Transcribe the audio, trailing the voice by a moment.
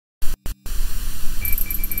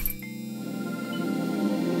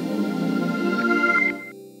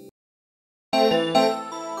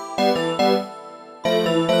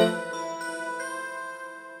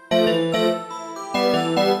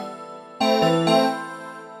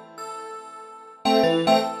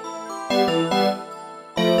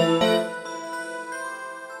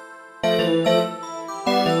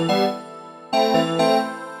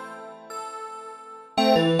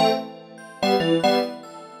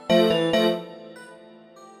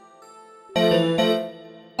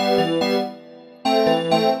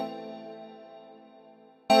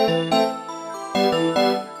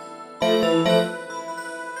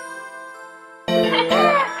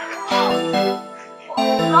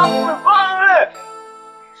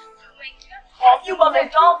You got me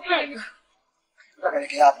talking. Look at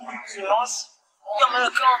the other one. Silence. You got me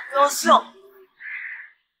talking.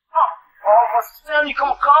 Oh, what's the name? You come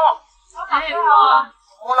on.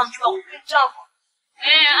 Unamjua kupicha.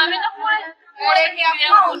 Ameenda kuelekea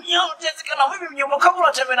kwa Nyo tezeka na mimi mnyoma kama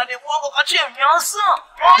unatembea na demu wangu kati ya nyasa.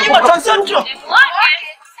 Ni Tanzania.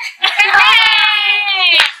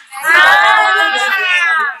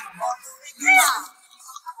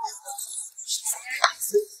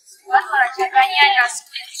 watu wanachanganyana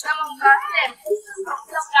kama mkasema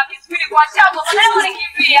kuna vipi kwa chango bado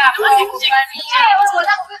unakimbia hapo kuchanganyia watu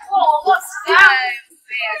wanataka kuwa boss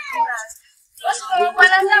basi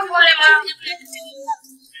wanataka wale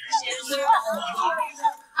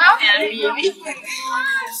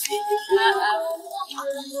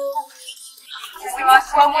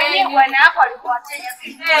kwa mwenyewe bwana hapo alikuwa wateja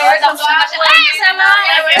waweza kushangaza sana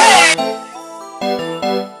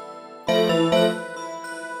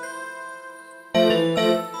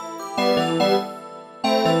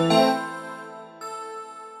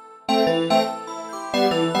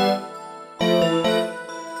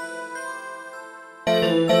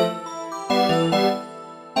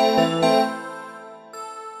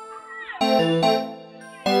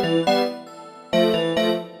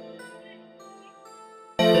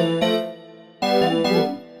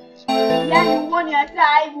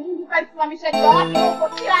mshaji wake huko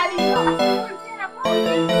kila leo.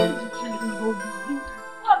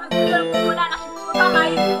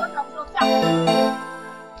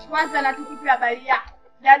 Kwanza natukipia habari yako.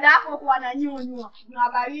 Dada yako kwa ananyonywa. Na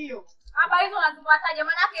habari hiyo. Habari hizo unazipataje?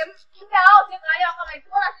 Maana yake muda wote kaelewa kama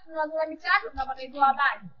ikona sisi tunazua michato tunapata hizo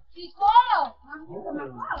habari. Kikolo.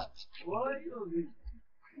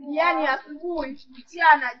 Yaani asubuhi,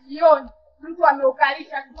 mchana, jioni mtu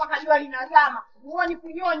ameukalisha mpaka jua linazama. Huoni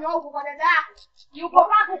kunyonywa huko kwa dada yako. Yuko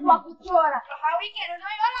pako kwa kuchora. Kama weekend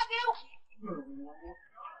unaona geuki.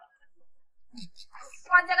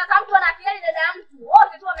 Kwanza kama mtu anafiali dada ya mtu,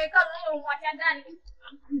 wote tu wamekaa na umwacha ndani.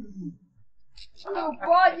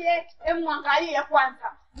 Ukoje? Hebu angalia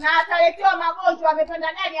kwanza. Na ataletewa magonjwa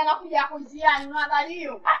amepanda ndani anakuja kuziani na habari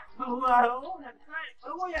hiyo.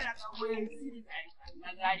 Pamoja na kamwezi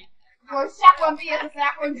na gari. Ushakwambia sasa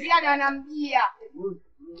yako njiani anamjia.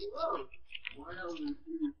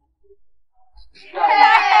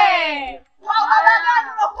 Wao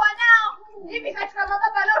baba tunakuwa nao. Hivi katika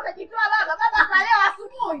mababa leo utajitoa baba. Baba kaleo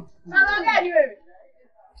asubuhi. Mama gani wewe?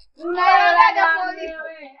 Unaelewaje polisi?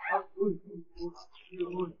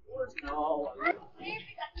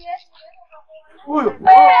 Huyo.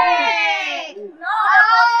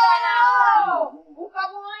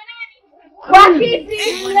 Kwa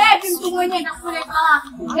kipi mlevi mtu mwenyewe nakuleta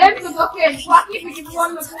wapi? Hebu tutokeni. Kwa kipi kitu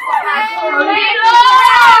mmekufa nacho?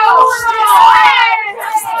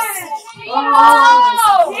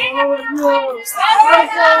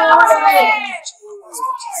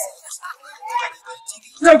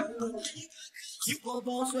 Yupo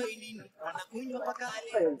Bongo Swahili anakunywa mpaka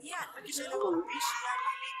leo. Akisema ubishi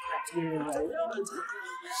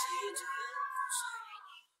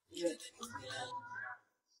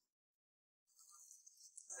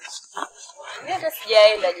Nenda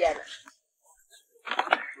sijaenda jana.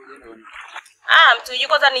 Mtu yuko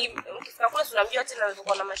kwanza ni mkifika kule tunamjua tena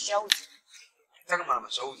alikuwa na mashauri. Nataka kama na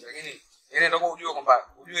mashauri lakini yeye ndio unajua kwamba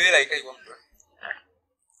ujue hela ikai kwa mtu.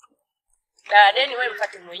 Deni wewe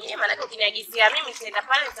mpate mwenyewe maana ukiniagizia mimi nitaenda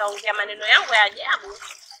pale nitaongea maneno yangu ya ajabu.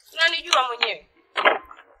 Unanijua mwenyewe.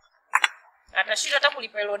 Atashinda hata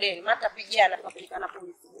kulipa hilo deni, maana tapigana kapelekana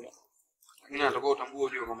polisi. Mimi nataka utambue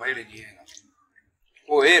ujue kwamba ile ni hela.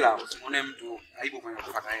 Kwa hela usimwone mtu aibu kwenye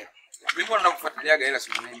kupata hela. Mimi mbona nakufuatiliaga hela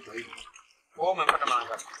simwone mtu aibu. Wewe umempata mara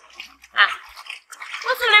ngapi?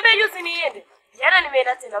 Usiniambie juzi niende. Jana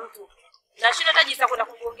nimeenda tena mtu. Na shida hata jinsi kwenda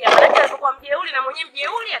kuongea. Maana alipokuwa mjeuri na mwenyewe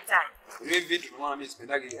mjeuri hatari. Mimi vitu kama mimi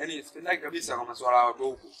sipendagi, yani sipendagi kabisa kwa masuala ya watu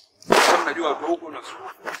huko. Kama unajua watu huko na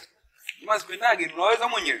suluhu. Mimi sipendagi, unaweza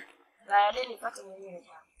mwenyewe. Na deni pate mwenyewe.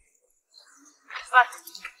 Pate.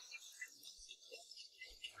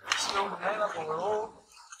 Sio unaenda kwa roho.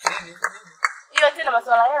 Hiyo tena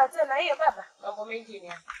masuala hela tena hiyo baba. Mambo mengine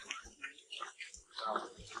hapa.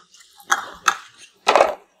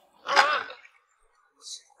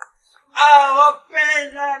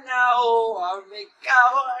 Wapenda nao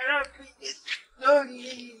wamekaa wanapiga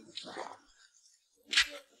stori.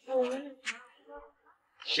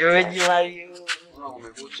 Shemeji Mario.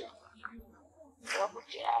 Umekucha.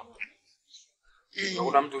 Wakucha.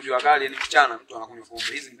 Kuna mtu ujua kali ni mchana mtu anakunywa pombe.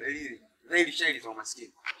 Hizi dalili. Dalili shairi za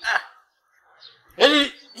maskini.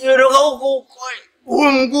 Yaani nyodoka huko huko.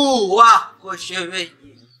 Mguu wako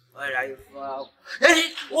shemeji. wala ifao. Yaani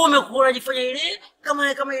wewe umekuwa unajifanya ile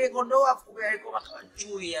kama ile kondoo afu kama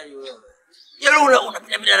chui yani wewe. Yaani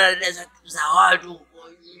unapita na dada za watu huko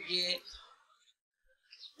nje.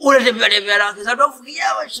 Unatembea na wake za dofu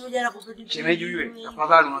kijawa shimoja na kupita. Shemeji yule,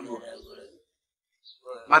 tafadhali unajua.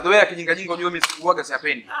 Mazoea ya kijinga jinga unajua mimi sikuaga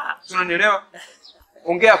siyapendi. Si unanielewa?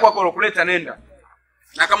 Ongea kwako ulokuleta nenda.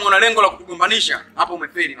 Na kama una lengo la kutugombanisha, hapo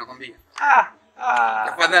umefeli nakwambia.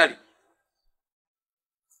 Tafadhali.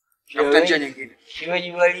 Tafuta njia nyingine.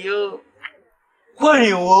 Shemeji Malio.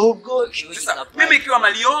 Kwani uongo? Sasa mimi ikiwa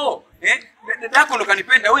Malio, dadako ndo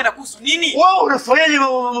kanipenda, wewe nakuhusu nini? Wewe unafanyaje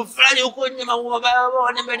mambo fulani huko nje mambo mabaya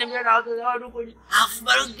wanembea na watu za watu huko nje. Afu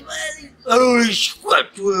bado kibali. Ulishukua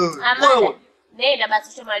tu wewe. Amanda. Nenda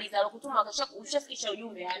basi tumaliza alokutuma ushafikisha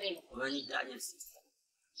ujumbe ya neno. Unanitaje sasa?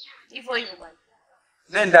 Hivyo bwana.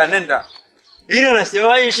 Nenda. Ile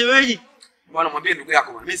unasemaje shemeji? Bwana mwambie ndugu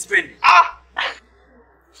yako bwana, mimi sipendi.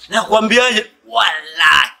 Nakwambiaje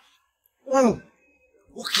wallahi.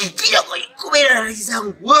 Ukiingia kwa kubela na rafiki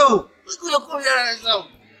zangu wewe, ukija kubela na rafiki zangu.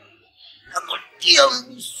 Nakutia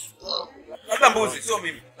mbisu. Labda mbuzi sio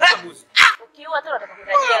mimi. Labda mbuzi. Ukiua tu unataka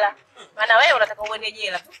kwenda jela. Maana wewe unataka uende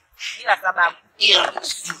jela tu bila sababu.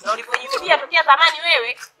 Na ulipojirudia tokea zamani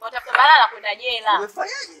wewe, unatafuta balala kwenda jela.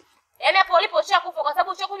 Umefanyaje? Yaani hapo ulipo ushakufa kwa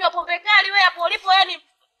sababu ushakunywa pombe kali wewe hapo ulipo yani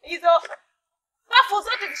hizo pafu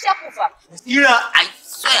zote zishakufa. Ila I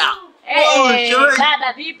swear.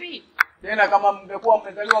 Baba vipi? Tena kama mngekuwa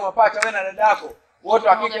mmezaliwa mapacha wewe na dadako, wote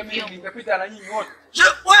hakika mimi ningepita na nyinyi wote.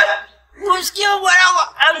 Wewe unasikia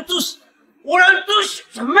bwana amtusi. Unamtusi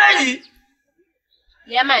shemeji.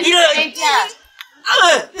 Jamani, nenda.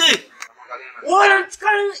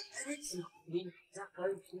 Unamtukana.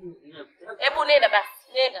 Hebu nenda basi,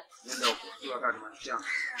 nenda. Nenda ukiwa kati machana.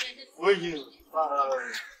 Wewe.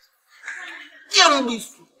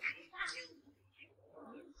 Jambisu.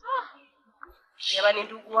 Jamani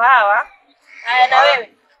ndugu hawa. Haya na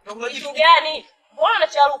wewe. Kitu gani? Mbona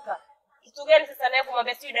unacharuka? Kitu gani sasa naye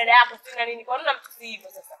kumwambia si dada yako sina nini? Kwa nini unamtusi hivyo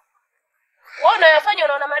sasa? Wewe unayofanya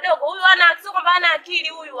unaona madogo. Huyu sio kwamba hana akili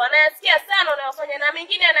huyu. Anayasikia sana unayofanya na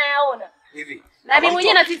mengine anayaona. Hivi. Na mimi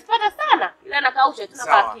mwenyewe nasipata sana. Ila nakausha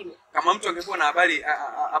tunakaa kimya. Kama mtu angekuwa na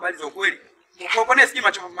habari za ukweli. Kwa nini asikii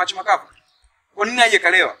macho makavu? Kwa nini aje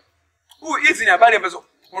kalewa? Hizi ni habari ambazo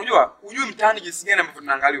unajua, hujui mtaani jinsi gani ambavyo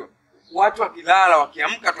tunaangaliwa. Watu wakilala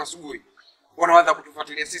wakiamka tu asubuhi wanaanza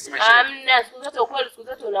kutufuatilia sisi maisha. Hamna, siku zote ukweli siku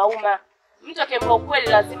zote unauma. Mtu akiambiwa ukweli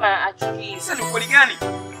lazima achukie. Sasa ni ukweli gani?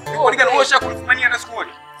 Ni ukweli gani wewe ushakulifumania hata siku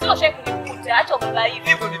moja? Sio shakulikuta, acha ubaifu.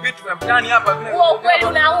 Hivyo ni vitu vya mtaani hapa vile. Huo ukweli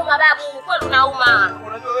unauma babu, ukweli unauma.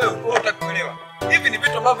 Unajua wewe utakuelewa. Hivi ni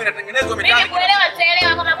vitu ambavyo vinatengenezwa mitaani. Mimi kuelewa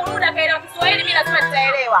nitaelewa kama Buruda kaelewa Kiswahili mimi lazima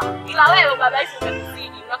nitaelewa. Ila wewe baba hivi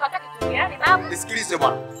umekuzidi. Unakata kitu gani babu? Nisikilize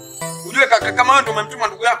bwana. Ujue kama wewe ndio umemtuma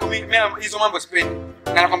ndugu yako mimi hizo mambo sipendi.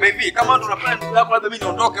 Na nakwambia hivi, kama wewe unapenda ndugu yako labda mimi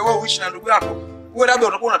niondoke wewe uishi na ndugu yako. Wewe labda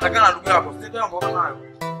utakuwa unatakana na ndugu yako. Sisi jambo kama hayo.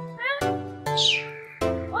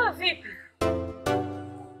 Wewe vipi?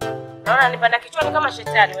 Naona nipanda kichwani kama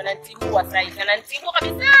shetani wananitibua sasa hivi. Wananitibua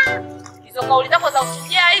kabisa. Hizo kauli zako za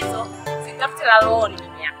kuchujia hizo, sitafute la rohoni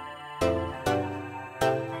mimi hapa.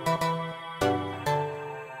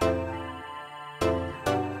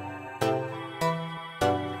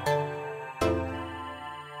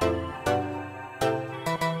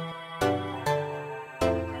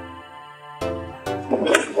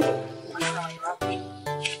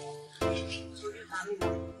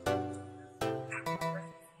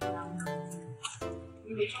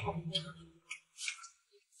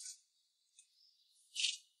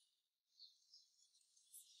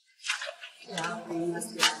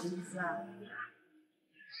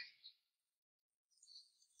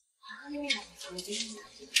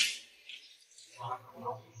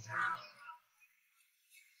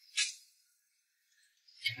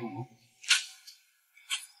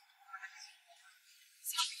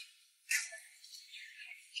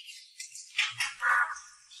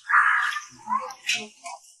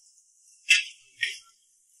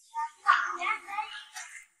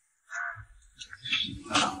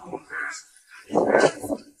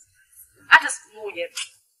 Hata siku moja.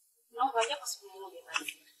 Naomba japo siku moja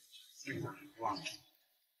basi.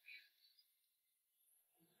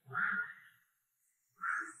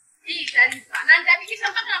 Hii taarifa. Na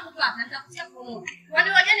nitahakikisha mpaka nakupata, nitakutia pamoja. Kwani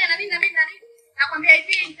wajani ana nini na mimi na nini? Nakwambia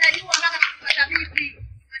hivi nitajua mpaka nakupata vipi.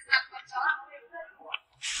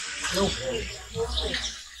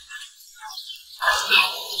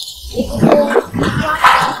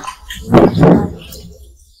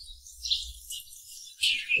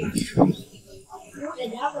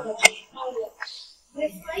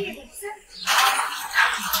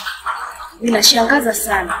 Ninashangaza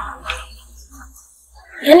sana.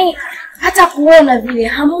 Yaani hata kuona vile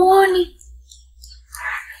hamuoni.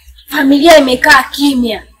 Familia imekaa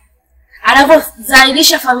kimya.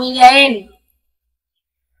 Anavyozalilisha familia yenu.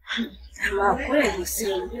 Kama kweli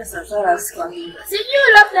sio sasa sikwambia.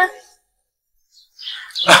 Sijui labda.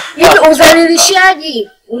 Hivi uzalilishaji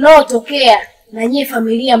unaotokea na nyie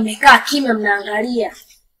familia mmekaa kimya mnaangalia.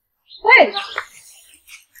 Kweli?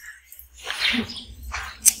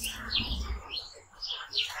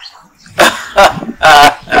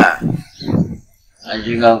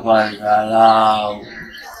 Ajika kwanza lao.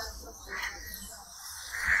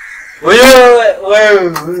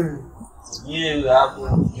 Wewe. Yeye hapo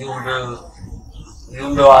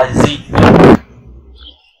nyumba wazito.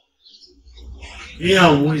 Yeye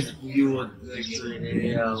mwezi kujua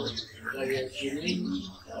kinachoendelea. Kaya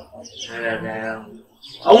chini. Dada yangu.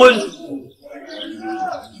 Awezi.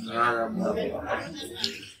 Nala baba.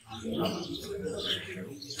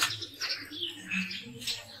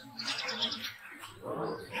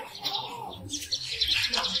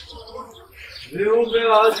 Viumbe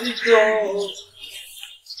wazito.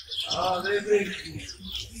 Bebe.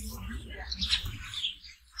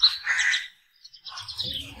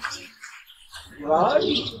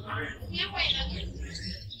 Vai.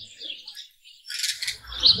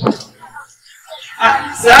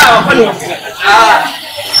 Sawa, kwani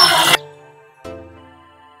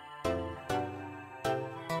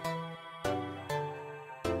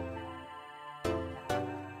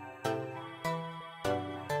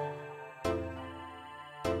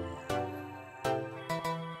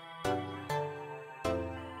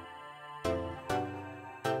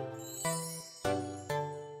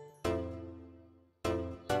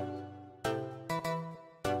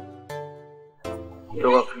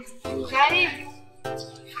Karibu.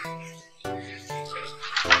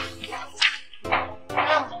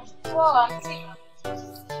 Poa.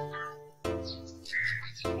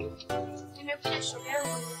 Nimekuja shule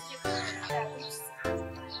yangu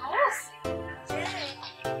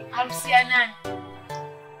harusi ya nani?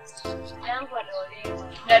 Yangu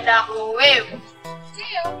anaolewa. Dadako wewe?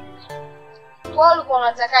 Ndio. Kwa ulikuwa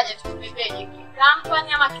unatakaje tukubebeje?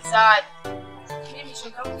 Kampani ama kisawadi? Mimi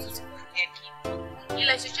shoga yangu sikufikia kitu.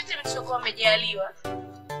 Ila chochote mlichokuwa mmejaliwa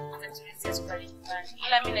atatuletea sukari nyumbani.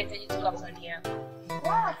 Ila mimi nahitaji tu kampani yako.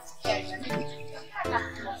 What?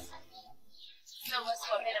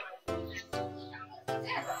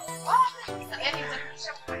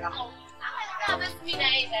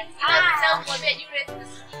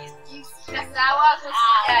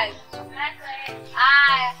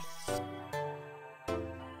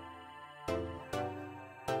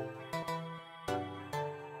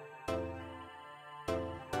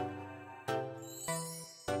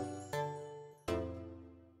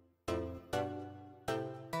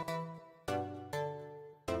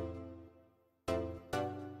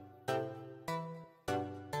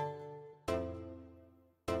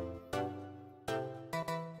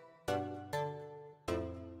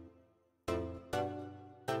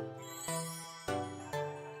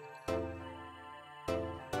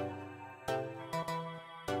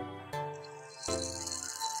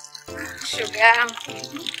 Shoga yangu.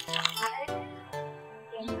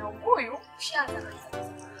 Huyu shanza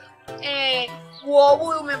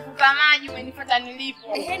huyu umevuka maji umenifuata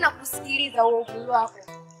nilipo. Nakusikiliza huo ubuyu wako.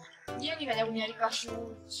 Jeni kaja kunialika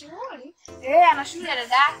shughuli. Shughuli? Ana shughuli ya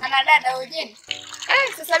dada. Ana dada wewe Jeni?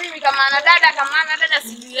 Sasa mimi kama ana dada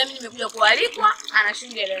sijui mimi nimekuja kualikwa, ana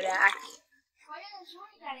shughuli ya dada yake. Kwa hiyo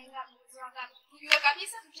shughuli talenga kuzoanga. Kujua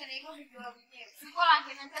kabisa tuchanengo video wenyewe. Sikola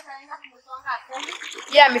angenambia talenga kuzoanga.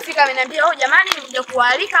 Yeye amefika ameniambia, jamani nimekuja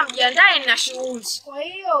kualika mjiandae na shughuli." Kwa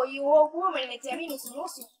hiyo huo huo umeniletea mimi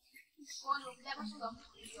nusu. Kwa hiyo ndio kuja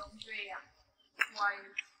kuongea. Kwa hiyo.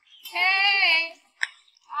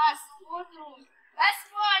 Asikutu. Basi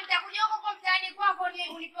poa nitakuja huko kwa mtaani kwako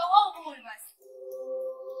unipe wao huko basi.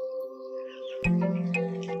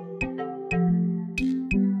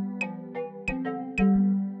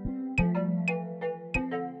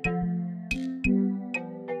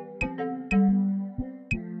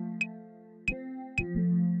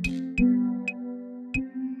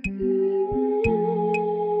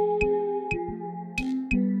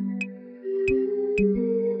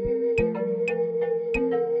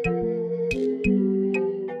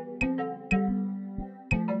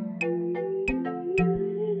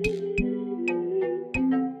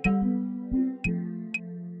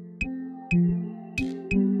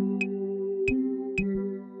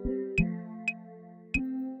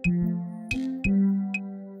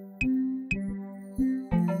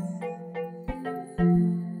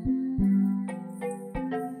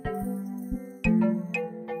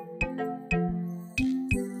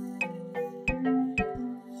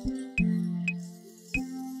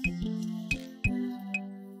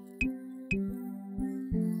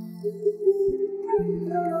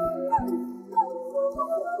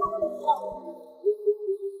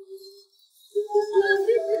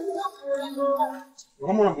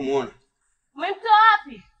 Kama unamuona. Umemtoa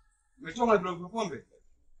wapi? Umetoka na pombe.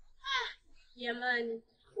 Jamani.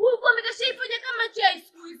 Huyu pombe kashaifanya kama chai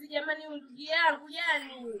siku hizi jamani, ndugu yangu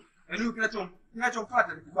yani. Yaani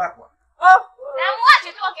kinachopata ni kubakwa. Na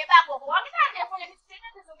muache tu angebakwa huko. Wakitaka afanye kitu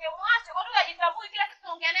chochote ungemwacha. Kwa nini ajitambui kila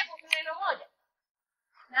kitu ongea naye kwa neno moja?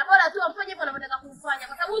 Na bora tu amfanye hivyo anataka kumfanya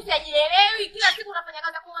kwa sababu usijielewi kila siku unafanya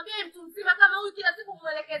kazi kumwambia mtu mzima kama huyu kila siku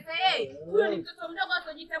muelekeze yeye. Huyo ni mtoto mdogo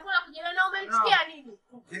asijitambua na kujielewa na umemsikia nini?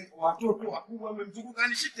 Watoto wakubwa wamemzunguka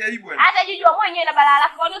ni shite aibu bwana. Hata jijua mwenyewe na balaa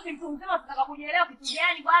lako, kwa nini si mtu mzima unataka kujielewa kitu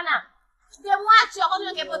gani bwana? Ungemwacha kwa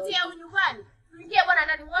nini ungepotea huko nyumbani? Ingia bwana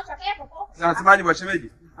ndani mwacha kepo kwa. Sasa nasemaje bwana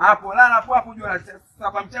shemeji? Hapo lala hapo jua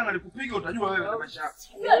sasa mchana nikupiga utajua wewe na maisha yako.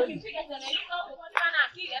 Sio ukimpiga sana yuko hapo kwa nini ana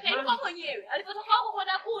akili? Hata yuko mwenyewe. Alipotoka huko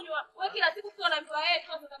kwenda kunywa, wewe kila siku sio na mtu yeye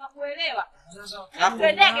tu unataka kuelewa. Hapo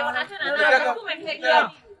Twendege bwana tena na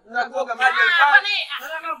tumemtegea. unakuoga maji alifanya.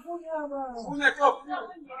 Nataka kunywa hapa. Kunywa top.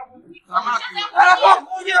 Samaki. Alafu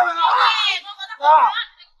kunywa hapa.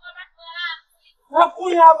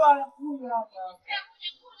 Nakunywa hapa, nakunywa hapa.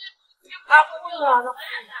 Nakunywa.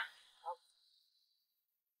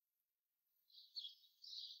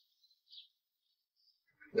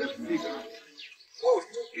 Oh,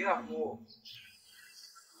 toke hapo.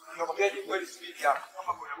 Nakwambia ni kweli speed hapo.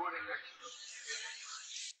 Kama boda boda ile.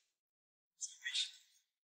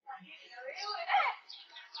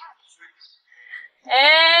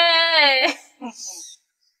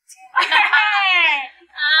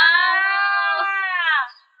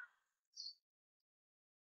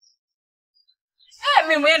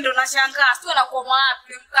 Mimi mwenyewe ndo nashangaa sio na kuomwa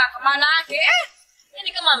wapi mkaka maana yake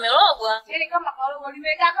yani kama amelogwa yani kama kalogwa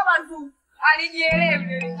limekaa kama tu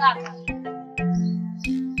alijielewi yule kaka.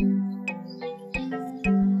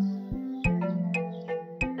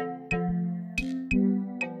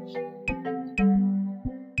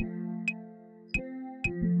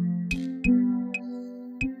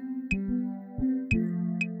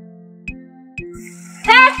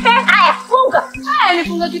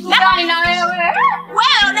 Nifunga kitu gani na wewe?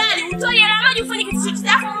 Wewe dali utoe hela maji ufanye kitu chochote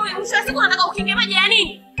hapo wewe. Mwisho wa siku unataka ukinge maji ya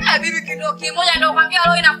nini? Bibi kidogo kimoja ndio kwambia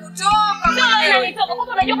leo inakutoka. Sio inanitoka.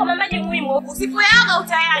 Kumbe unajua kama maji muhimu. Usipoyaoga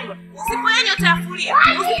utayanywa. Usipoyanywa utayafulia.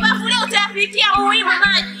 Usipoyafulia utayapikia muhimu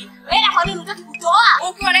maji. Hela kwa nini unataka kutoa?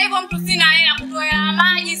 Ukiona hivyo mtu sina hela kutoa hela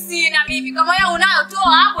maji sina mimi. Kama wewe unayo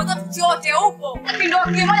toa hapo zote chote upo. Kidogo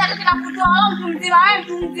kimoja katika kutoa wewe mtu mzima wewe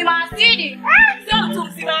mtu mzima asidi. Sio mtu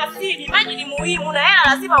mzima asidi. Maji ni muhimu na hela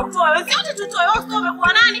lazima utoe. Wewe wote tutoe. Wewe sio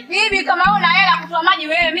umekuwa nani? Bibi kama una hela kutoa maji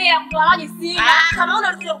wewe mimi kutoa maji sina. Kama una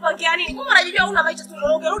ulikuja kupangia nini? Kumbe unajijua una maisha tu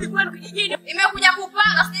rudi kwenu kijijini. Imekuja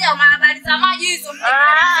kupanga sija habari za maji hizo.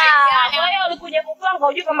 Kwa hiyo ulikuja kupanga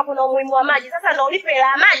unajua kama kuna umuhimu wa maji. Sasa ndio ulipe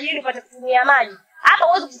hela maji ili upate kutumia maji. Hapa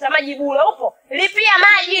huwezi kuchota maji bure huko. Lipia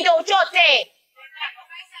maji ndio uchote.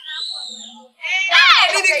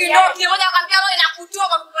 Bibi kidogo kimoja akamwambia leo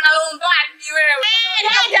inakutoka kuna lomba ni wewe.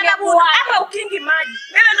 Ndio sababu hapa ukingi maji.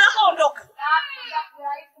 Wewe ndio unaondoka.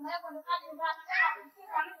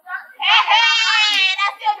 Na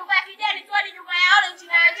sio nyumba ya kijani tu ni nyumba ya wale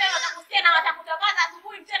nchini ya njano watakusikia na watakutangaza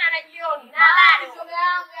asubuhi mchana na jioni. Na habari shoga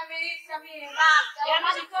yangu yameisha mimi baba.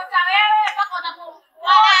 Jamani tota wewe mpaka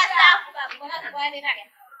unapokuwa safu baba. Kwa nini nani?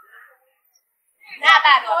 Na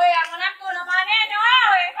baba. Wewe mwanamke una maneno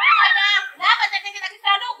wewe. Na hapa tatengeneza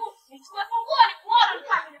kisanduku. Nichukue funguo nikuone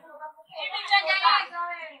nipate. Mimi chanyanyika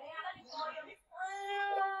wewe.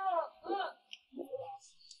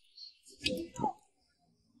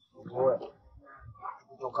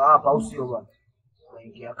 Kutoka hapa au sio bwana?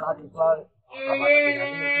 Unaingia kati pale kama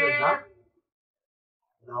tena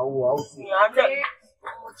na huo au sio?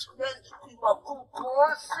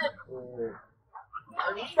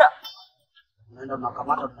 Naenda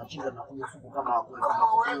makamata tunachinja na kunywa supu kama hakuna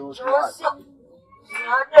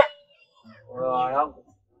yangu.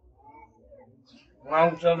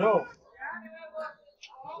 Mwanangu tano.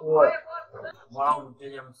 Mwanangu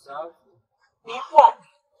mteja msafi. Nipo.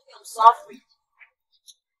 Msafi.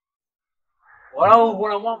 Wanao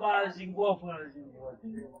kuna mwamba anazingua hapo anazingua.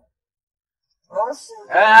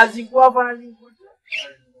 Anazingua hapo anazingua.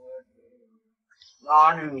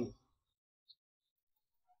 Nani?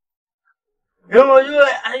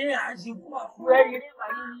 Yeye anazingua kweli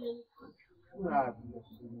ni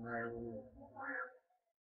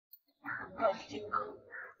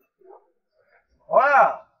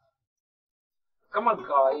Oya. Kama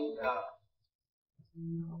kawaida.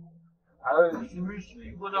 Ayo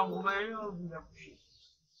sisi kwa ngoma hiyo bila kushika.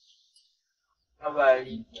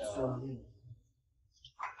 Habari.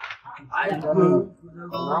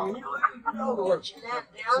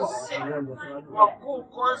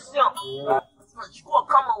 Chukua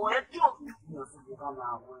kama wetu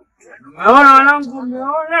Umeona wanangu,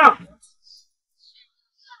 umeona?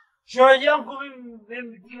 Shemeji yangu mimi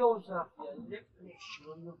nimemtia usafi.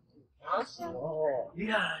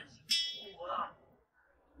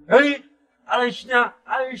 Yaani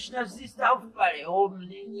alishina sister hapo pale.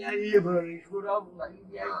 Mnini aliye shura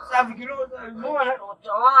safi kidogo. Umeona?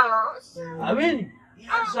 Amini?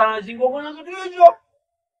 Sana zingo kuna kitu hicho.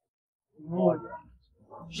 Moja.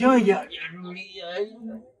 Shemeji alirudia.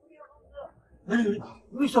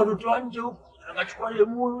 Mimi sasa nje huko akachukua ile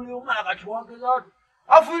moyo yule mama akachukua keza watu.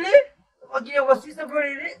 Afu ile wakia kwa sister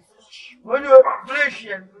pale ile. Wewe fresh.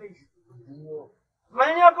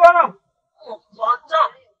 Mani yako ana? Bata.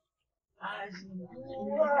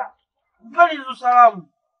 Mbali hizo salamu.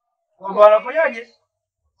 Kwamba anafanyaje?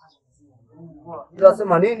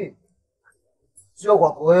 Unasema nini? Sio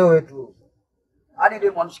kwako wewe tu. Hadi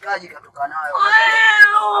ile mshikaji katoka nayo.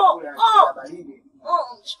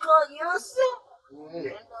 Mshikaji yose.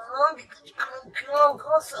 Ndio katika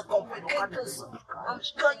kiongoza competitors.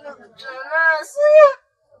 Mshikaji mtanasa.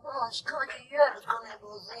 Mshikaji yeye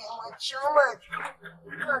kanabozea machoma.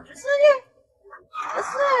 Katusanye.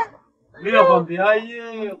 Mimi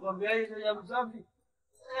nakwambiaje ya msafi?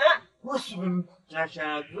 Bosi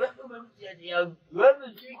mchasha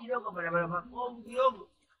wewe kidogo barabara makovu kidogo.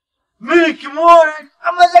 Mimi kimwona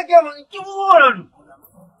ama zake kimwona tu.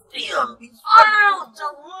 Ndio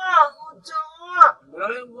utaua.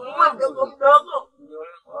 Wewe mdogo.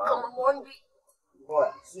 Kama mondi.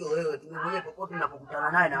 Bora, sio wewe tu mwenyewe popote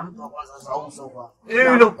unapokutana naye na mtu wa kwanza za uso kwa.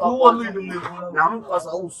 Ndio kuua mimi na mtu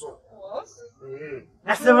za uso.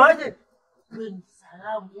 Nasemaje?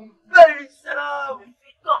 Salamu. Bali salamu.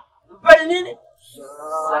 Bali nini?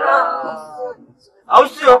 Salamu. Au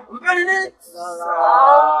sio? Bali nini?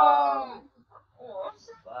 Salamu.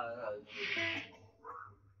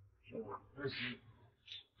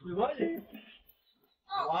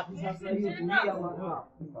 Wapi sasa hiyo kulia bwana?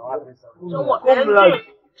 Wapi sasa?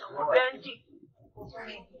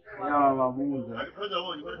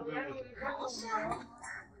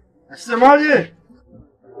 Nasemaje?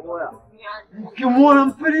 Ukimwona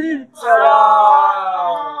mpeni nini?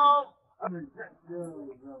 Salamu.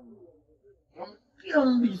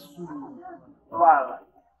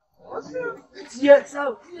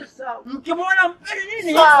 Mkimwona mpeni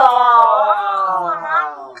nini? Salamu.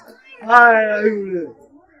 Haya yule.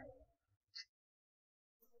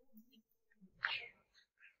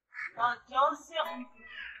 Attention.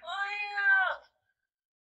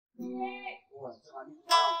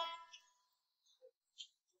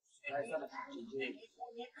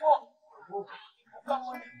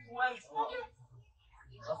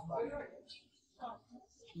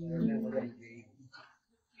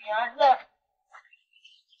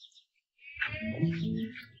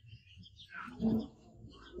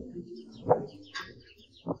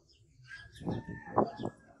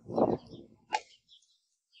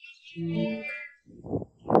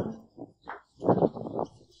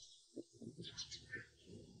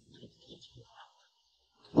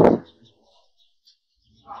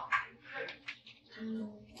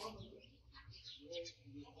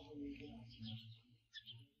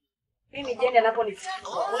 Mimi jeni anaponitaka.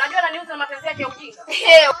 Unajua ananiuza mapenzi yake ya ujinga.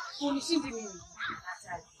 Unishindi mimi.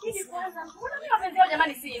 Hivi kwanza mbona mimi mapenzi yao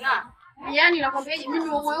jamani sina? Yaani nakwambiaje mimi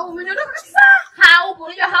wewe umeniondoka kabisa. Haupo,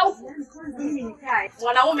 unajua haupo. Mimi nikae.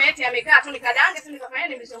 Mwanaume eti amekaa tu nikadange tu nikafanya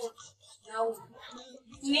nimeshauri.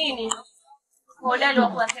 Nini? Hodari wa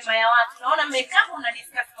kusema ya watu. Naona mmekaa kuna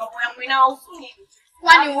discuss mambo yangu inawahusu nini?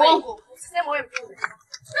 Kwani uongo? Usiseme wewe mtume.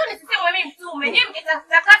 Sio nisiseme mimi mtume. Nyinyi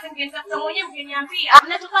mkitafuta kazi mngetafuta mwenyewe mngeniambia.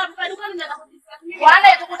 Mnatoka dukani mnaanza kudiscuss mimi.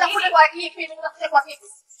 Wala tukutafute kwa kipi? Tukutafute kwa kipi?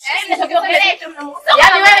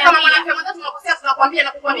 Yaani wewe kama mwanamke mwanzo tunakosea tunakwambia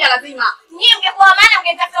na kukwambia lazima. Nyinyi mngekuwa maana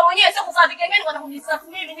mngetafuta mwenyewe sio kwa vigengeni kwa kudiscuss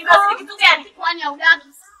mimi. Ni basi kitu gani? Kwani haudaki?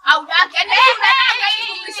 Haudaki. Yaani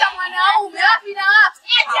unaishi mwanaume wapi na wapi?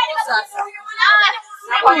 Sasa.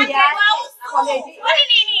 Nakwambia. Kwani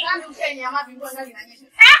nini? Nani ushenyama mbona ndani na nyesha?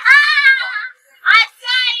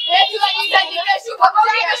 Eti wajinga kwa kwa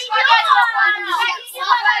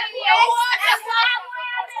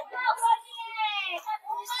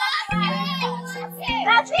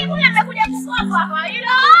Nasibu amekuja kukopa hapa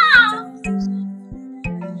hilo.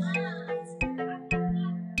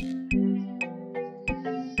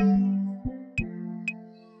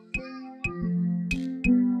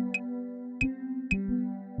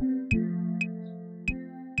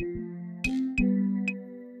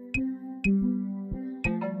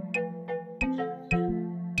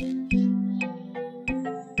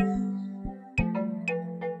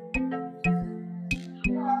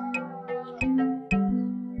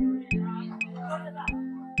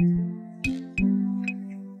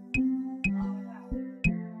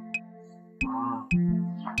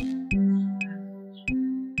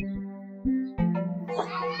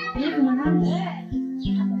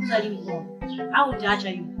 au utaacha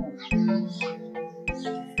hivyo?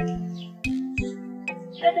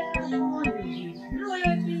 Dada yako ndio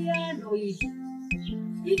wewe pia ndio hivi.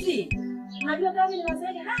 Hivi unajua kama ni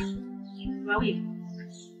wazee wawili.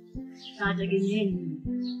 Nategemeeni.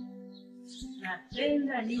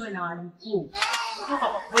 Napenda niwe na wajukuu. Kutoka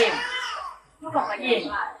kwa kweli. Kutoka kwa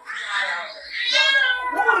yeye.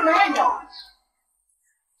 Wewe unaenda?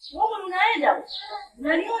 Wewe unaenda?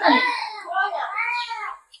 Unaniona mimi?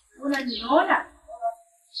 Unaniona?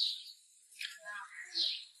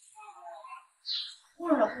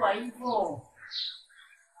 Unakuwa hivyo.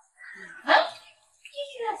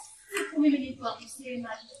 Kila siku mimi ni kwa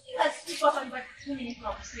kusema. Kila siku hapa mimi ni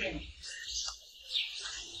kwa kusema.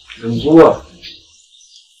 Mvua.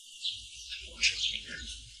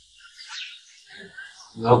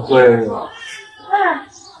 Nakuelewa.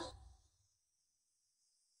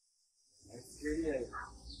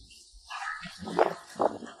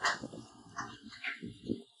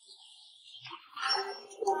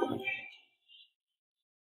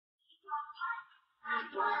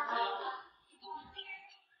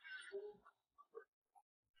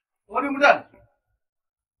 Odi mudani.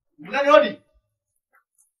 Mudani odi.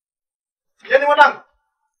 Yeni mwanangu.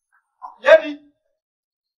 Yeni.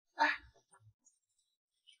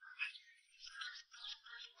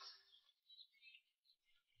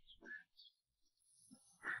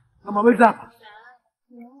 Mama wewe hapa.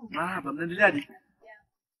 Baba mnaendeleaje?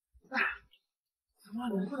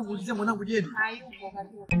 Samahani, nilikuwa namuulizia mwanangu Jeni. Hayupo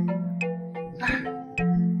kabisa.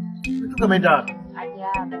 Mtoka ameenda wapi?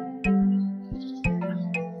 Ajabu.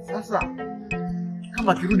 Sasa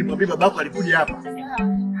kama kirudi mwambie babako alikuja hapa.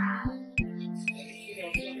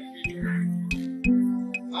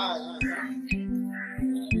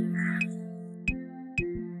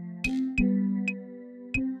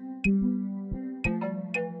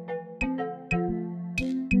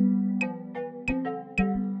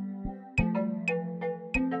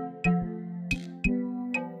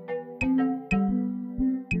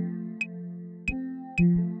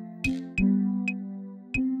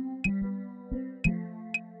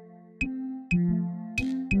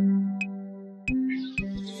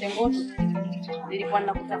 Nilikuwa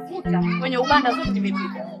ninakutafuta kwenye ubanda zote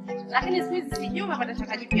nimepita. Lakini siku hizi sijui umepata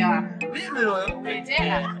chaka jipya wapi. Mimi wewe.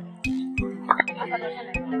 Tena.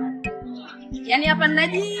 Yaani hapa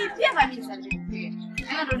ninajipia kabisa nilipia.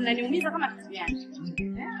 Tena ndo linaniumiza kama kitu gani.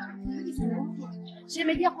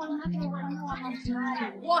 Shemeji yako wanawake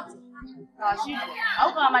wote. Kawashika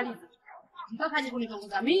au kawamaliza. Mpaka aje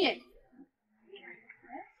kunitongoza mie.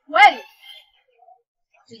 Kweli?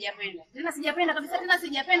 Sijapenda. Tena sijapenda kabisa, tena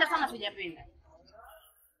sijapenda sana sijapenda.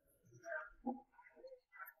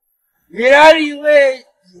 Mirari we,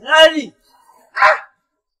 mirari.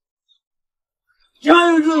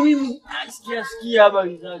 Jamani ndio mimi sikia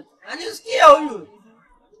habari zake. Anisikia huyu.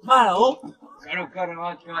 Mara karo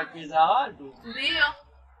wake za watu. Ndio.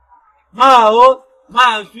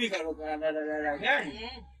 Mara fika karo gani?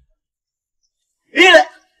 Ile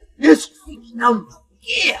Yesu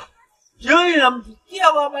namsikia. Joi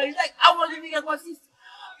namsikia kwa habari zake au alifika kwa sisi.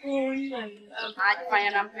 Hajifanya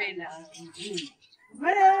nampenda.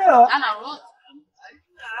 Wewe ana lolote.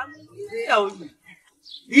 Anamsikia huyu.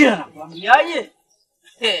 Ila nakwambiaje?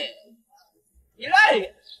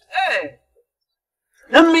 Ilai.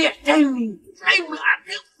 Nami time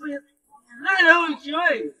nani huyu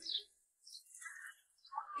kiwe?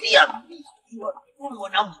 Pia Mungu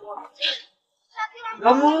anamwona.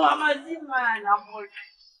 Mungu amazima anamwona.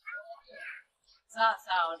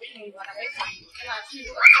 Sawa. Mimi wanapesa tena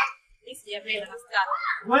sio. Mimi sijapenda na start.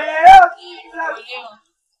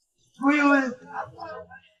 Wewe.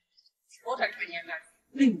 Wote alifanyia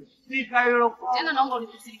kazi. Fika hilo. Tena naomba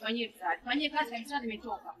unisifanyie kazi. Fanyie kazi kabisa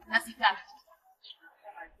nimetoka na sitaki.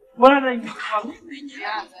 Bwana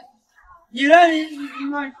Nianze. jirani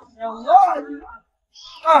mmoja.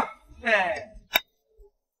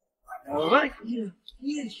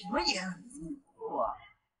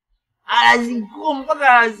 Anazingua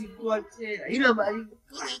mpaka anazingua tena. Ile bali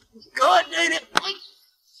kote ile.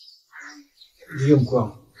 Ndio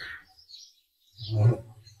mkuu.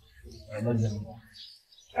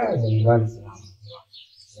 Nyumbani salama.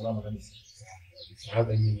 Salama kabisa.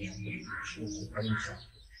 Salama nyinyi. Karibu sana.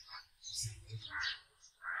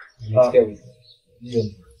 Ndio.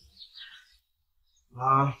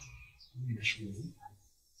 Mimi nashukuru.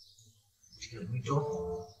 Mwito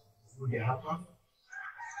kuja hapa.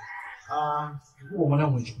 Kwa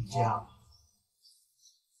mwanangu nichukulia hapa.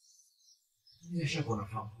 Mimi nashaka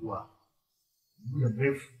unafahamu kuwa muda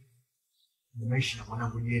mrefu nimeishi na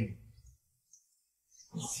mwanangu Jeni.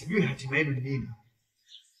 Sijui hatima yenu ni nini.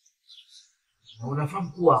 Na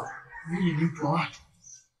unafahamu kuwa Mimi ni mtu wa watu,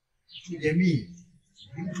 mtu wa jamii,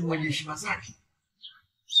 ni mtu mwenye heshima zake.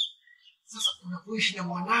 Sasa unapoishi na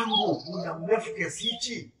mwanangu muda mrefu kiasi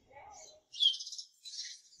hichi,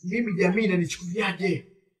 mimi jamii inanichukuliaje?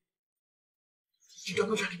 Kitu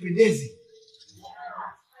ambacho hakipendezi.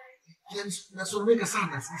 Nasomeka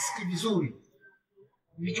sana, sisikii vizuri.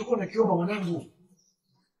 Nilichokuwa nakiomba mwanangu,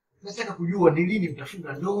 nataka kujua ni lini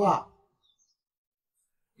mtafunga ndoa.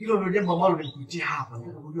 Hilo ndio jambo ambalo nimekuitia hapa.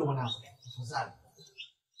 Nataka kujua mwanangu, tafadhali.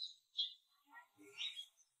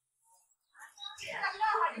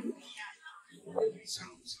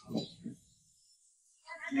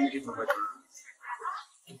 Mimi kitu ambacho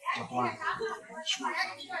cha kwanza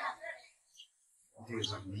ndio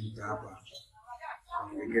za hapa.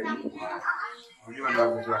 Unajua na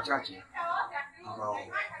watu wachache ambao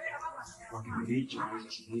kwa kipindi hicho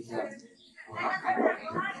wanaweza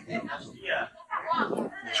kuiga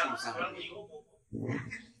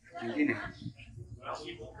kingine.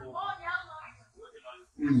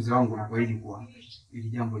 Mimi mzee wangu nakuahidi kuwa ili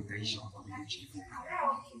jambo litaisha kwa familia yetu.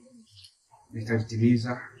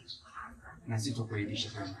 Nitalitimiza na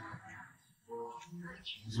sitokuahirisha tena.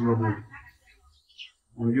 Sababu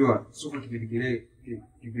unajua sio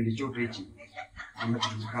kipindi chote hichi ambacho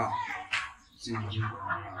tumekaa sina majibu.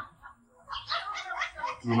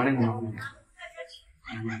 Tuna malengo makubwa.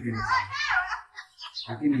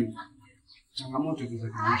 Lakini changamoto za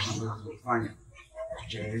kimaisha ambazo zinafanya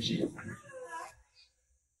tucheleweshe.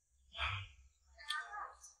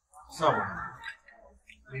 Sawa.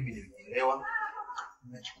 Mimi nimeelewa.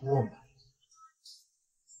 Ninachokuomba,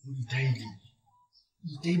 jitahidi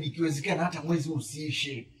ikiwezekana hata mwezi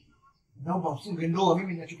usiishe. Naomba mfunge ndoa.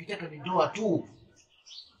 Mimi ninachokitaka ni ndoa tu.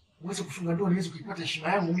 Uweze kufunga ndoa niweze kuipata heshima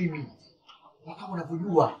yangu mimi. Na kama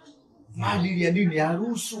unavyojua maadili ya dini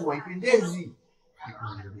haruhusu, haipendezi.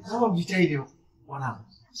 Naomba mjitahidi mwanangu.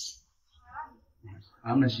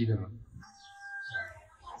 Hamna shida.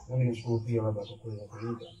 Mimi nashukuru pia baba kwa kuweza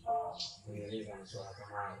kueleza masuala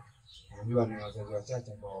kama haya. Unajua ni wazazi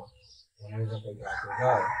wachache ambao wanaweza kuiga watoto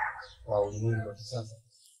zao kwa ulimwengu wa kisasa.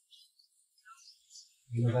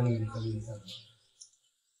 Nadhani ni sahihi sana.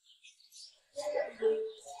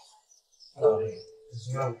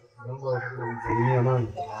 Sasa mambo ya kutumia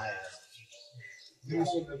mambo haya. Ndio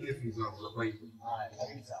sio tabia hizo kwa hivyo. Haya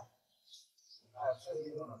kabisa.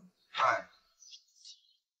 Haya.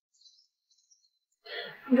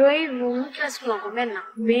 Ndio hivyo, kila siku nakwambia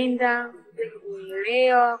nakupenda,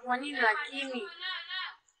 unielewa. Kwa nini lakini?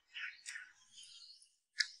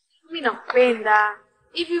 Mimi nakupenda.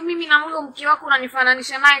 Hivi mimi na huyo mke wako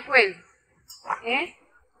unanifananisha naye kweli?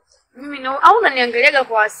 Mimi na au unaniangaliaga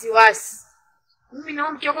kwa wasiwasi? Mimi na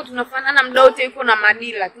huyo mke wako tunafanana muda wote, yuko na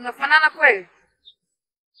madila. Tunafanana kweli?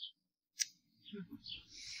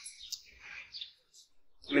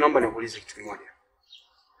 Mimi naomba nikuulize kitu kimoja.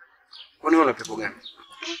 Kwani wewe una pepo gani?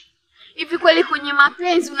 Hivi kweli kwenye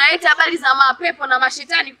mapenzi unaleta habari za mapepo na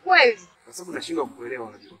mashetani kweli? Kwa sababu nashindwa kukuelewa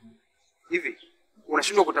unajua. Hivi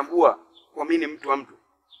unashindwa kutambua kwa mimi ni mtu wa mtu?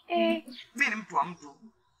 Mimi ni mtu wa mtu.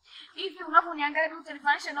 Hivi unaponiangalia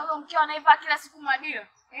utanifananisha na huyo mkeo anayevaa kila siku madila?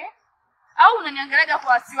 Au unaniangaliaga kwa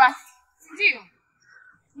wasiwasi? Ndio.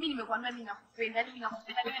 Mimi nimekwambia mimi nakupenda, mimi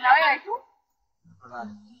nakupenda wewe na wewe tu.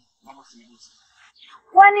 Tafadhali. Mama usiniguse.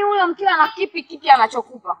 Kwani huyo mkeo ana kipi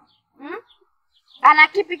anachokupa? Ana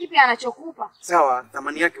kipi anachokupa? Sawa,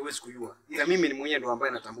 thamani yake huwezi kujua. Ila mimi ni mwenyewe ndo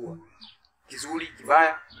ambaye natambua. Kizuri,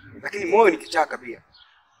 kibaya, lakini moyo ni kichaka pia.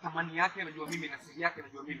 Thamani yake najua mimi na siri yake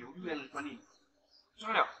najua mimi. Unajua ananipa nini?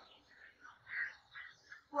 Unaelewa?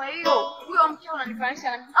 Kwa hiyo huyo mkeo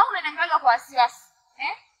unanifananisha na au unaniangalia kwa wasiwasi?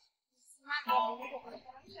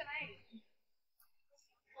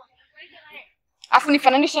 Afu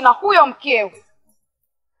nifananishe na huyo mkeo.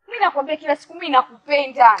 Mimi nakwambia kila siku mimi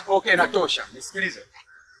nakupenda. Okay, natosha. Nisikilize.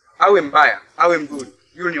 Awe mbaya, awe mzuri.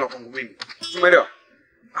 Yule ni wa kwangu mimi. Umeelewa?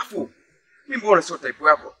 Afu mimi mbona sio type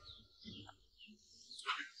yako?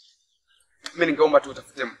 Mimi ningeomba tu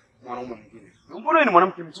utafute mwanaume mwingine. Mbona wewe ni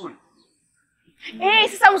mwanamke mzuri?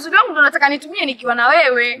 Sasa uzuri wangu ndo nataka nitumie nikiwa na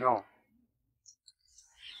wewe. No.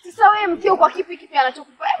 Sasa wewe mkeo kwa kipi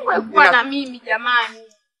anachokupa? Wewe kuwa na mimi jamani.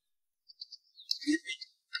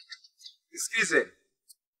 Nisikilize.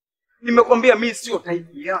 Nimekwambia mimi sio type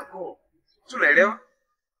yako. Tunaelewa?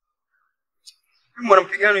 Mimi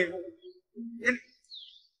mwanamke gani?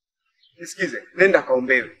 Nisikize, nenda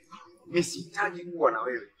kaombewe. Mimi sihitaji kuwa na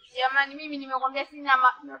wewe. Jamani mimi nimekwambia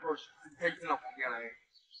sina Natosha. Sihitaji tena kuongea na wewe.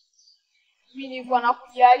 Mimi nilikuwa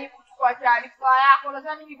nakujaribu kuchukua taarifa yako.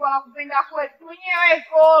 Nadhani nilikuwa nakupenda kweli. Mwenyewe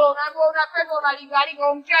kolo, unapenda unalingalinga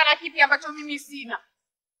ongea na kipi ambacho mimi sina.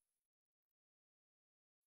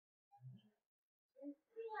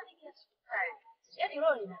 Yaani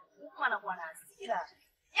leo ninakuwa anakuwa na hasira.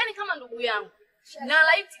 Yaani kama ndugu yangu. Na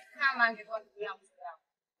laiti kama angekuwa ndugu yangu.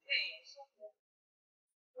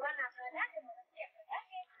 Bwana kadake mwanamke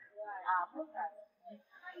kadake. Ah, mbona?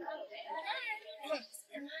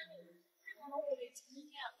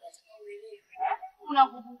 Una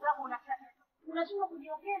nguvu zako unashindwa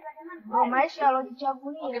kujiongeza jamani. Ndio maisha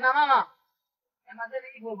alojichagulia. Kina mama. Amazeni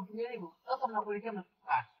hivyo hivyo. Sasa mnakuelekea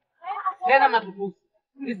mnatukana. Tena mnatutusi.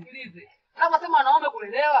 Nisikilize. Kama sema wanaume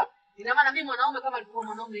kulelewa, ina maana mimi mwanaume kama nilikuwa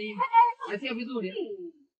mwanaume hivi. Unasikia vizuri?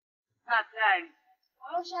 Hatari.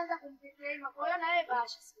 Wewe ushaanza kumtetea hima. Kwa hiyo na yeye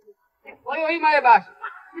basha siku. Kwa hiyo hima yeye basha.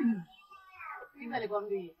 Mimi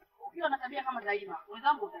nikwambie. Ukiwa na tabia kama daima,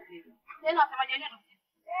 wenzangu utatenda. Tena wasemaje neno?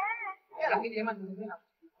 Lakini jamani tunasema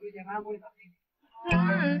kwa jamaa yangu ni kafiri.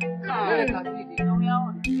 Wewe kafiri.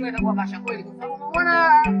 Unaona? Wewe itakuwa basha kweli kwa sababu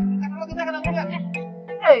unaona kataka na ngoja.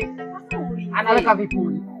 Anaweka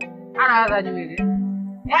vipuli. Anaanza nywele.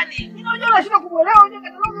 Yaani, mimi unajua nashinda kumuelewa unajua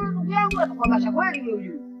kataloga ndugu yangu atakuwa basha kweli wewe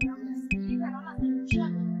huyo.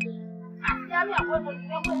 Jamii hapo ndugu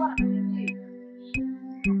yangu bwana kafiri.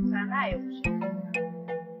 Sanayo.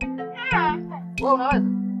 Wewe unaweza?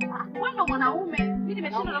 Wewe ndo mwanaume. Mimi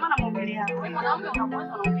nimeshinda na maana muongelea. Wewe mwanaume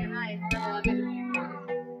unamweza unaongea naye.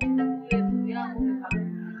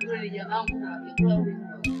 Yule jamaa wangu na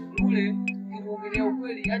yule muongelea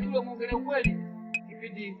ukweli. Yaani yule muongelea ukweli.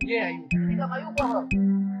 Kipindi yeye hayupo. Ni kama yuko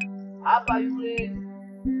hapa yule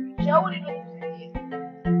shauri ndio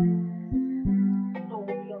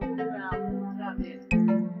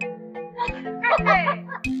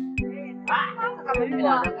kama mimi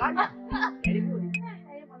nadanganya.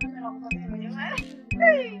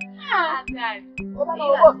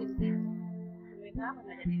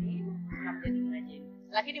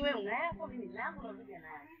 Lakini wewe unayako mimi nangu na mmoja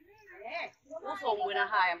naye. Uso umwe na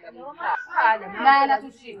haya mkabisa. Naye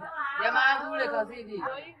anatushinda. Jamaa yangu yule kazidi.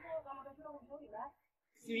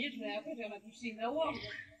 Si yetu tunayakuta anatushinda huo.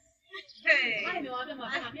 Mimi nimewaambia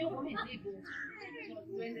mapema mimi huko mimi sipo.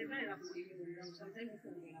 Tuendelee na kujifunza. Sometimes uso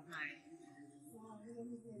umwe na haya.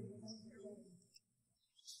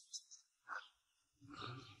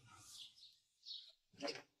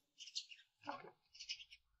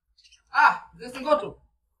 Ngoto.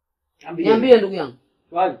 Niambie ndugu yangu.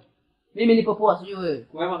 Swali. Mimi nipo poa sijui wewe.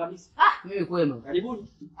 Kwema kabisa. Mimi kwema.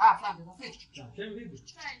 Karibuni. Asante sasa. Sema vipi?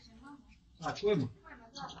 Kwema.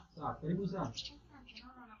 Karibu sana.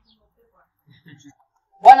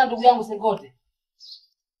 Bwana ndugu yangu Sengote.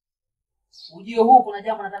 Ujio huu kuna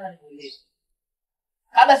jambo nataka nikueleze.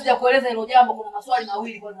 Kabla sijakueleza hilo jambo kuna maswali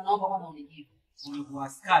mawili kwanza naomba kwanza unijibu. Ulikuwa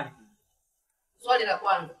askari. Swali la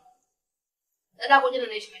kwanza. Dada yako jana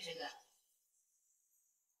anaishi maisha gani?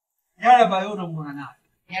 Yale ambayo unamuona nayo.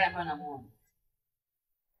 Yale ambayo namuona.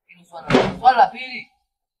 Hilo swali la pili.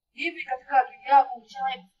 Hivi katika akili yako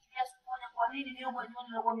ushawahi kufikiria siku moja kwa nini leo mwalimu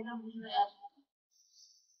na kwa milango hiyo ya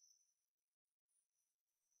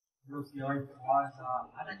Ndio sijawahi kuwaza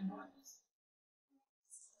hata nyumbani.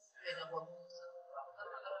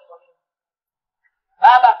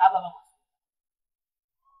 Baba.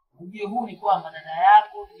 Ujio huu ni kwamba dada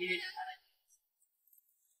yako yeye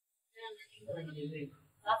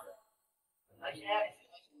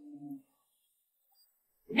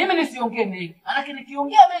mimi nisiongee mengi. Maana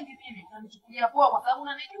nikiongea mengi mimi unanichukulia poa kwa sababu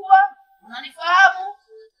unanijua, unanifahamu.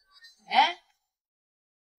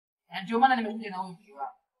 Na ndio maana nimekuja na huyu mke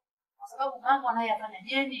wako. Kwa sababu mambo anayofanya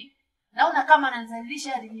Jeni, naona kama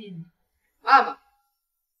ananizalilisha hadi mimi. Mama.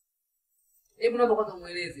 Hebu naomba kwanza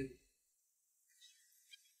mueleze.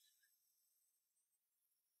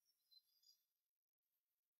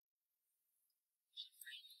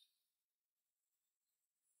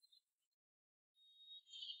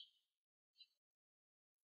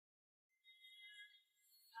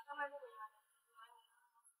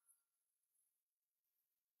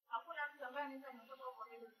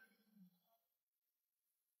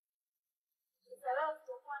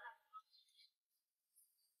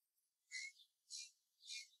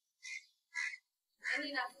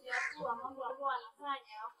 Yaani nakuja kuwa mambo ambayo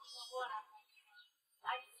anafanya au mambo anafanya.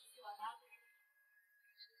 Hadi sisi wanawake.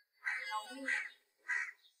 Na mimi.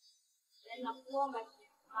 Yaani nakuomba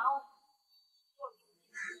au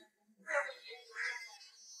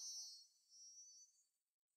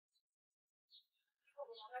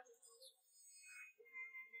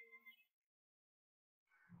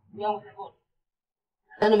yangu Sengote.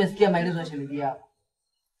 Yaani umesikia maelezo ya shemeji yako.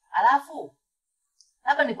 Alafu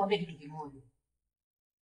labda nikwambie kitu kimoja.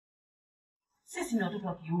 Sisi ni watoto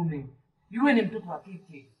wa kiume. Yule ni mtoto wa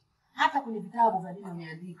kike. Hata kwenye vitabu vya dini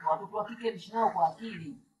wameandika watoto wa kike ishi nao kwa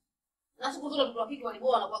akili. Na siku zote watoto wa kike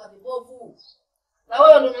walikuwa wanakuwa vibovu. Na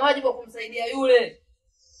wewe ndio una wajibu wa kumsaidia yule.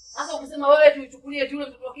 Sasa ukisema wewe tuichukulie tu yule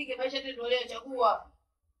mtoto wa kike maisha yetu ndio leo chagua.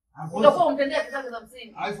 Utakuwa umtendea kitaka za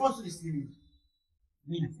msingi. Alfonso nisikilize.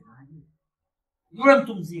 Mimi nasemaje? Yule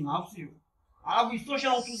mtu mzima au sio? Alafu isitoshe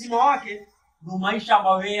na utu uzima wake ndio maisha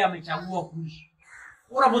ambayo yeye amechagua kuishi.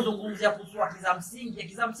 Unapozungumzia kuhusu haki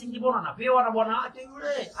za msingi mbona anapewa na bwana wake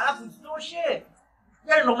yule? Alafu isitoshe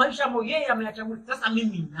yale ndio maisha ambayo yeye ameyachagua. Sasa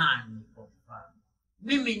mimi nani kwa mfano?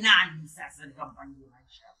 Mimi nani sasa nikampangia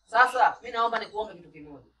maisha? Sasa mimi naomba nikuombe kitu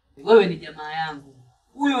kimoja. Wewe ni jamaa yangu.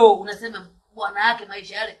 Huyo unasema bwana yake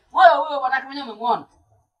maisha yale. Wewe bwana yake mwenyewe umemwona.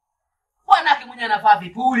 Bwana yake mwenyewe anavaa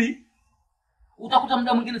vipuli. Utakuta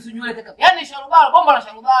muda mwingine si nywele kaka. Yaani sharubalo, bomba la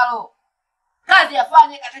sharubalo. Kazi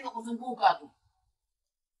afanye katika kuzunguka tu.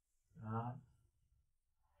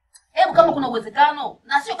 Hebu kama kuna uwezekano,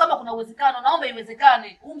 na sio kama kuna uwezekano, naomba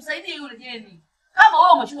iwezekane, umsaidie yule Jeni. Kama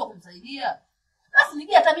wewe umeshindwa kumsaidia, basi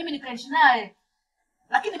nigia hata mimi nikaishi naye.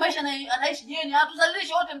 Lakini maisha anaishi Jeni,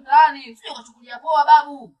 hatuzalilishe wote mtaani, sio kachukulia poa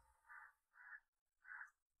babu.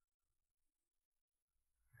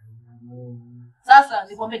 Sasa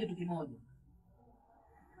nikwambie kitu kimoja.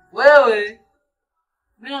 Wewe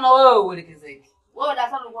mimi naona wewe uelekeze hivi. Wewe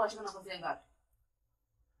darasani ulikuwa unashika nafasi ngapi?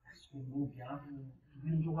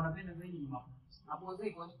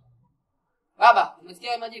 Baba,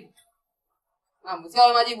 umesikia majibu? Naam,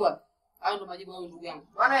 umesikia majibu hapo? Hayo ndo majibu yao ndugu yangu.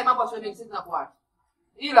 Bwana wewe mambo sio mengi sisi kuacha.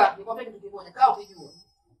 Ila nikwambie kitu kimoja, kaa ukijua.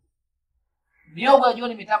 Miogo ya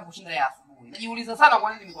jioni mitamu kushinda ya asubuhi. Najiuliza sana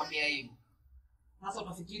kwa nini nikwambia hivi. Sasa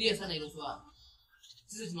utafikiria sana hilo swali.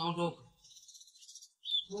 Sisi tunaondoka.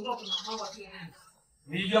 Tuondoke na mambo ya nini?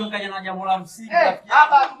 Nilijua mkaja na jambo la msingi.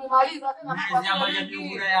 Hapa tumemaliza tena mambo ya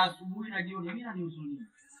jioni ya asubuhi na jioni. Mimi na niusuni.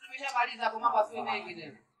 Tumeshamaliza hapo mambo sio mengi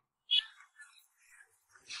tena.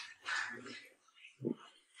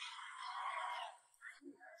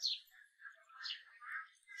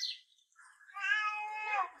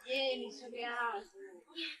 Ni shoga yangu.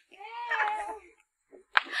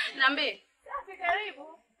 Nambe. Safi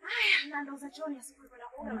karibu. Haya, mnando za choni asiku kwenda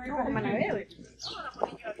kuoga mtoko maana wewe.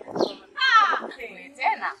 Wewe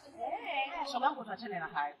tena? Shoga yangu tuachane na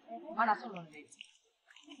hayo. Maana sio nilete.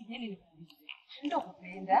 Jeni nikuulize. Ndio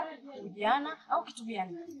kupenda ujana au kitu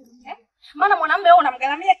gani? Maana mwanamume wewe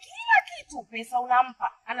unamgaramia kila kitu, pesa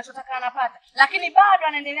unampa, anachotaka anapata, lakini bado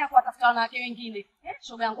anaendelea kuwatafuta wanawake wengine.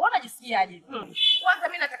 Shoga yangu unajisikiaje? Kwanza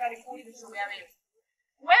mimi nataka nikuulize shoga wewe.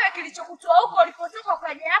 Wewe kilichokutoa huko ulipotoka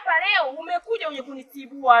ukaja hapa leo, umekuja uje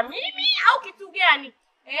kunitibua mimi au kitu gani?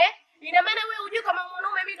 Ina maana wewe unajua kama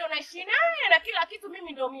mwanaume mimi ndo naishi naye na kila kitu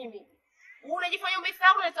mimi ndo mimi. Unajifanya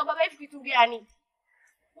umesahau unaitwa baba hivi kitu gani?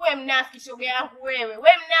 Wewe mnafiki shoga yangu wewe.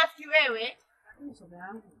 Wewe mnafiki wewe. Shoga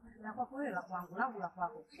yangu. La kwako wewe la kwangu, langu la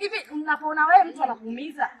kwako. Hivi mnapoona wewe mtu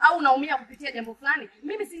anakuumiza au unaumia kupitia jambo fulani,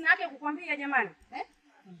 mimi sina haki ya kukwambia jamani.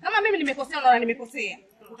 Kama mimi nimekosea unaona nimekosea,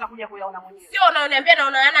 utakuja kuyaona mwenyewe. Sio unaoniambia na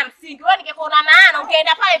unaona msingi. Wewe ningekuona maana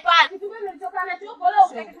ungeenda pale pale. Kitu gani nilichokana choko leo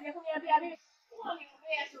utakuja kuniambia mimi.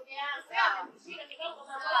 Unanipea shoga yangu. Sawa. Shida kidogo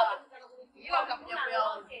kwa sababu ila utakuja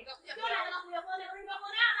kuyaona. Utakuja kuyaona maana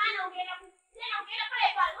ungeenda tena ungeenda pale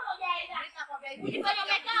pale. Mbona hujaenda? Nitakwambia hivi. Ukifanya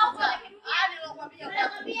umekaa huko hadi nakwambia.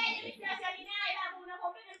 Nakwambia hivi mimi siachani naye babu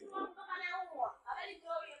unapopenda tu wangu kama naua. Habari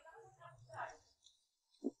ndio hiyo.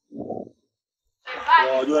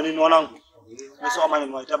 Unajua nini mwanangu? Nimesoma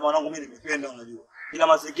maneno ya kitabu mwanangu mimi nimependa unajua. Ila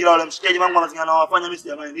mazingira wale mshikaji wangu mazingira anawafanya mimi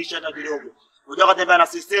sijamaanisha hata kidogo. Unajua katembea na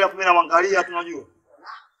sister mimi namwangalia tunajua.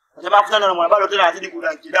 Katembea kufanya na mwana bado tena azidi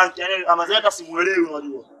kudanki yani amazi hata simuelewi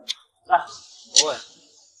unajua. Oya.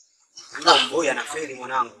 Ndio anafeli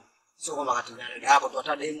mwanangu. Sio kwamba katembea na dada yako tu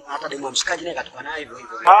hata demu wa mshikaji naye katoka naye hivyo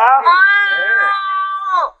hivyo.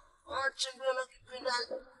 Anatembea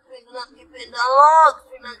na kipenda lock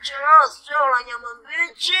sio la nyama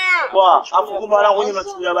mbichi. Poa, afu kumbe wanangu wenyewe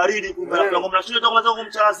mnasikia baridi kumbe na mnashinda toka mwanzo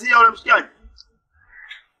kumcharazia yule mshikaji.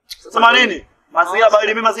 Sema nini? Mazingira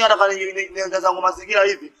baridi mimi mazingira nataka niongeza zangu mazingira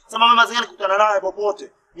hivi. Sema mimi mazingira nikutana naye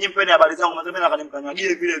popote. Nyinyi mpeni habari zangu mazingira nataka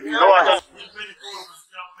nimkanyagie vile vile. Acha nimpeni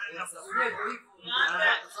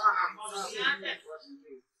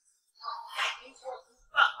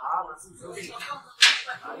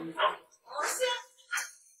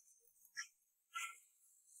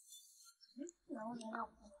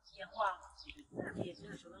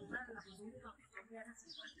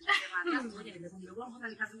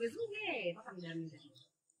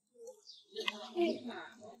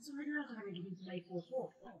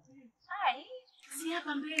si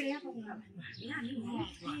hapa mbele hapo kuna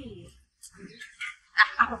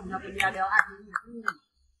hapa kuna kemiaga watu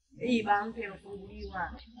hii banki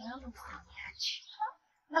inafunguliwa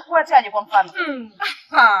na kuachaje kwa mfano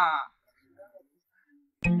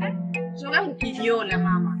Shoga yangu kijiona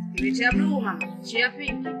mama. Kiwe cha blue mama, cha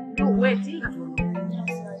pink. Blue wet inga tu.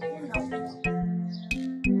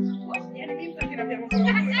 Yaani mimi mtakina pia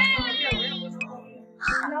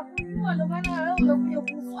nakujua ndo maana leo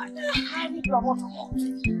umekuja kufuata. Hadi kwa moto.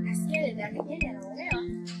 Nasikia ile dada yeye anaolewa.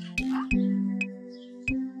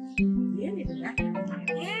 Yeye ndio dada.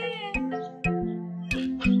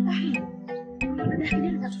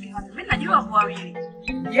 Mimi najua kwa wawili.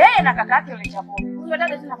 Yeye na kaka yake yule chapo. Huyo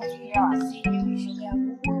dada tena kachukua wasije shoga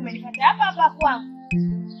yangu. Huyu umenifuata hapa kwangu.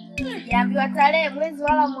 Niambiwa tarehe mwezi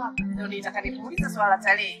wala mwaka. Ndio nitaka nikuulize swala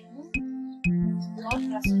tarehe. Ndio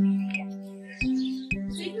tunasubiria.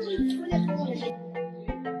 Sijui kule kule.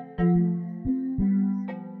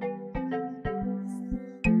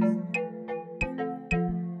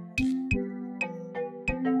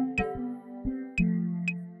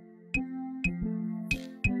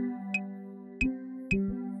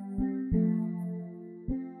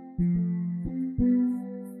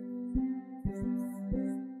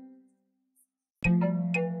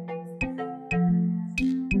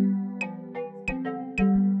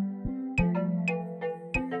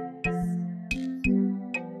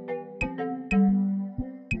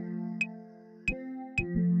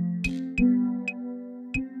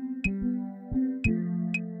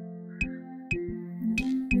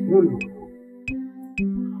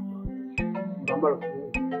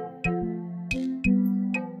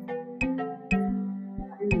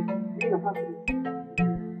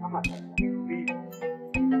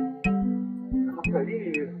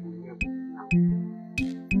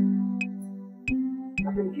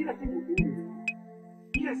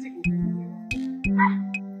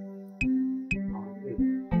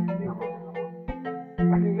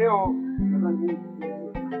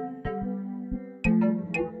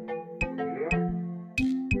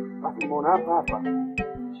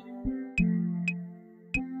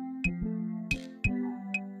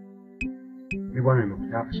 Mimi bwana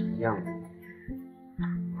nimekutaka shilingi yangu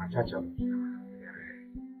machache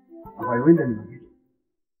ambayo wenda ni mzito.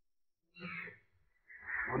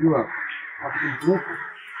 Unajua wakati mrefu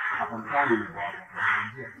hapa mtaani ni kwa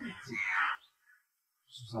kuanzia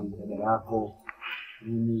hususan dada yako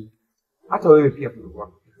mimi hata wewe pia tulikuwa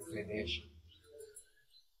tukikusaidia.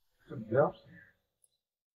 Ndio?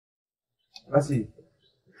 Basi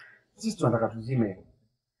sisi tunataka tuzime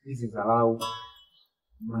hizi dharau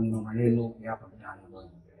maneno ya hapa mtaani ambayo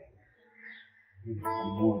yanaendelea.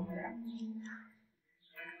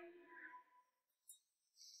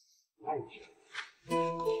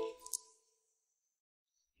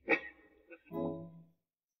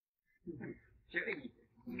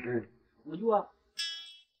 Unajua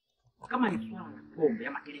kama ni swala la pombe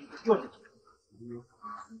ama kile chochote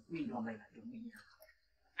mimi ndio ambaye natumia.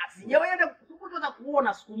 Sijawahi kuthubutu na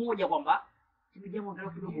kuona siku moja kwamba kimejambo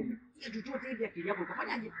angalau kidogo chochote hivi akili yako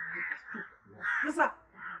ikafanyaje. Sasa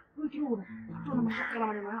wewe una mashaka na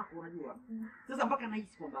maneno yako unajua. Sasa mpaka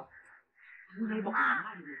nahisi kwamba unaiba kuna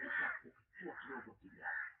mali unataka kuchukua kidogo kidogo.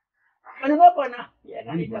 Maneno yako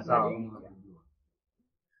yanaleta sawa.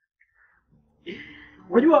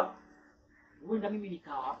 Unajua huenda mimi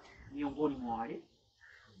nikawa miongoni mwa wale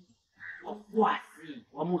wafuasi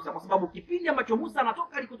wa Musa kwa sababu kipindi ambacho Musa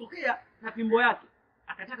anatoka alikotokea na fimbo yake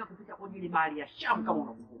akataka kupita kwenye ile bahari ya Shamu kama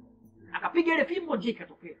unakumbuka. Akapiga ile fimbo je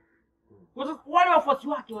ikatokea. Kwa sababu wale wafuasi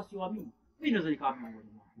wake wasioamini mimi naweza nikawa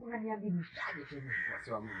miongoni mwao. Unaniadhimishaje tena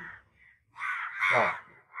wasioamini? Sawa.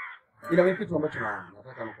 Ila mimi kitu ambacho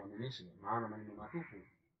nataka nikuaminishe maana maneno matupu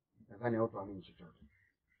nadhani hautoamini chochote.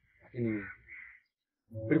 Lakini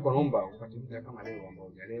kuliko naomba upate muda kama leo ambao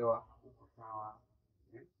hujalewa uko sawa.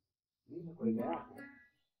 Mimi kwa ile yako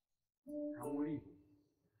kamuulize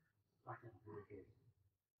basi akuelekeze.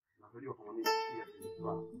 Unajua kama mimi pia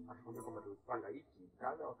sikuwa atakwambia kwamba tulipanga hiki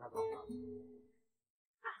kaza wa kaza wa kaza.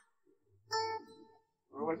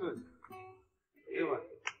 Unawaje? Ewa.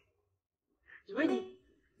 Tuweje?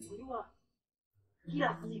 Unajua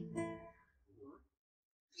kila siku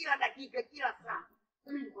kila dakika kila saa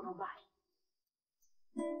mimi niko na ubaya.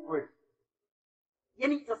 Wewe.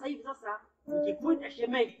 Yaani sasa hivi nikikuita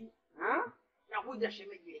shemeji, na kuita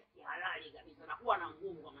shemeji ile halali kabisa na kuwa na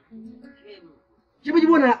nguvu kama shemeji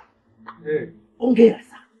bwana. Ongea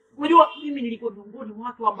sana. Unajua mimi nilikuwa miongoni mwa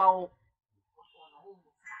watu ambao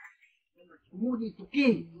wanaomba sana. Mmoja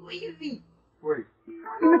itokee hivi. Wewe.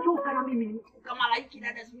 Nimechoka na mimi kama malaiki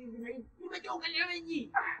dada siku na hivi. Nimechoka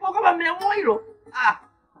shemeji. Kwa kama mmeamua hilo.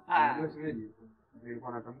 Ndio shemeji.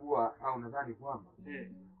 Nilikuwa natambua au nadhani kwamba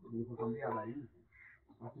nilipokuambia habari hizi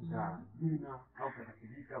hakika jina au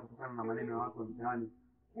katakilika kutokana na maneno ya watu wa mtaani.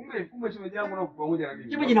 Kumbe shemeji yangu na pamoja na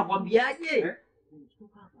mimi. Shemeji nakwambiaje?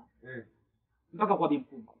 mpaka kwa bibi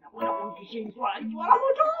mkubwa. Nakwenda kumkisheni swala hili wala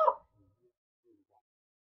moto.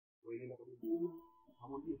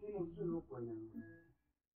 Amwambie tena usio huko ina.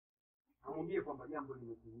 Amwambie kwamba jambo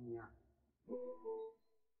limetimia.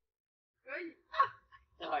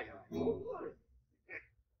 Haya.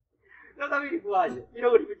 Sasa mimi nikuaje?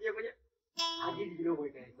 Kidogo nipitie kwenye akili kidogo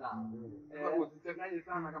ikae sawa. Usichanganye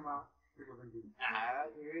sana kama siku zingine.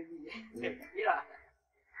 Ila.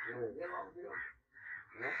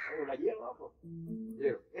 Unajua hapo?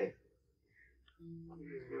 Ndio.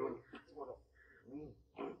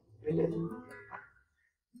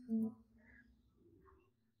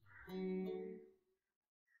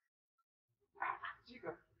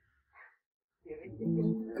 Chika.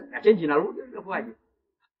 Na change inarudi inakuaje?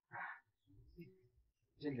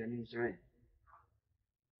 Change nini shemeji?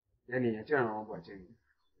 Yaani achana na mambo ya change.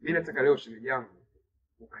 Mimi nataka leo shemeji yangu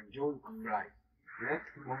ukanjoy ukafurahi.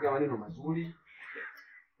 Kuongea maneno mazuri.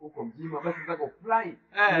 Uko mzima basi nataka ufurahi.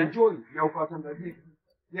 Enjoy na ukawatangazia.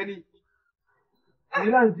 Yaani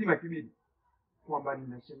ila nzima kibidi kwamba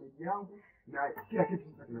nina shemeji yangu na kila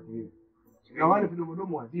kitu sasa kinatumia. Na wale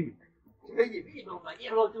vidomodomo wazima. Shemeji mimi ndo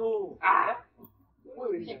mfanyia tu.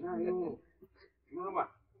 Wewe ni nayo. Unaona?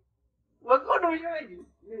 Wakono shemeji.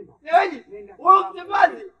 Shemeji. Wewe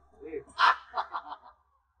msemaji.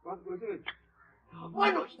 Basi kwa shemeji.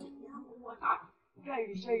 Wewe shemeji yangu bwana.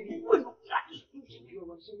 Shairi. Wewe ndo ndio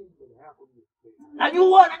waseme mbele yako.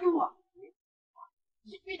 Najua.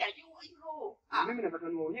 Mimi najua hilo. Mimi nataka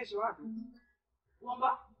niwaonyeshe watu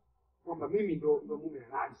kwamba mimi ndo mume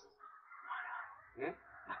halali.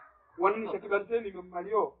 Wanini takibanteni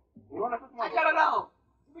mmalio. Unaona sasa achana nao.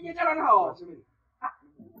 Umejachana nao. Shemeji.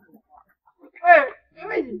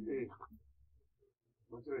 Shemeji.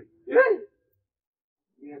 Shemeji.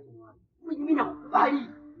 Mimi nakubali.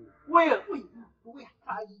 Wewe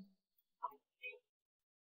hai.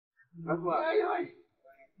 Mvua.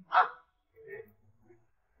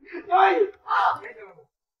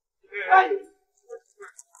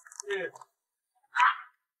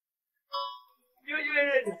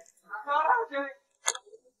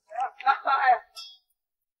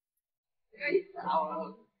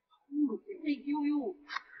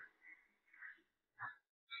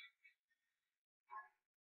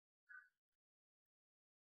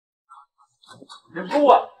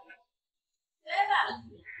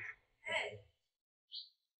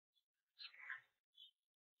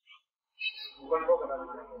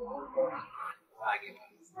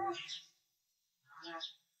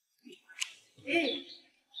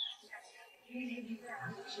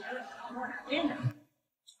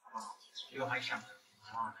 Ndio maisha.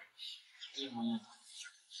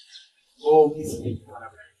 Oh, mimi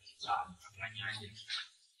nafanyaje?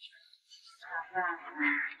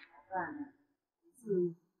 Hapana.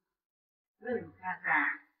 Wewe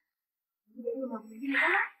kaka. Ndio mwingine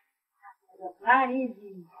kama fulani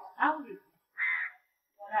hivi au vipi?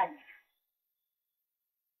 Fulani.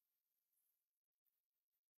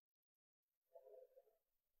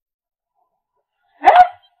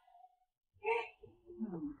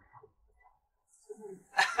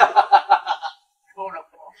 Bora.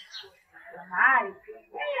 Mahali.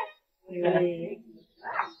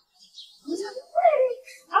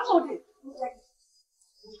 Hapo ndio.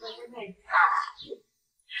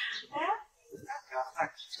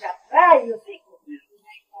 Hiyo siku.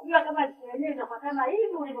 Unajua kama yenyewe itakuwa kama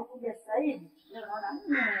hivi ulivyokuja sasa hivi. Ndio naona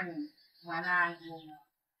mwanangu.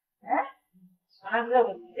 Mwanangu leo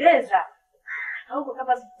umependeza. Huko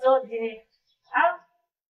kama zote. Au?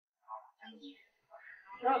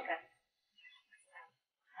 Toka.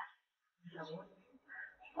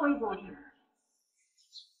 Hivyo ulivyo.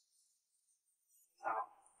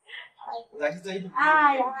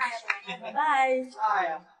 Haya, bye.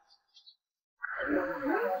 Haya.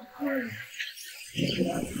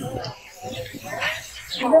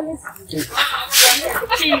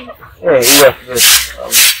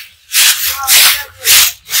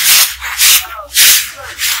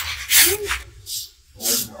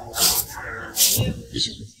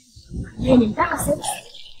 Yeye nitaka sasa.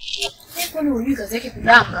 Kwani huyu kazi yake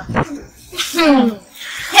kudanga?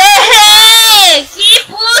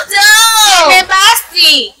 Kiputo!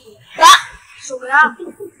 Basti. Shoga.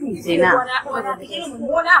 Tena.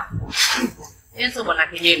 Mbona? Yeso bwana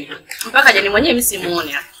kijeni. Mpaka jeni mwenyewe mimi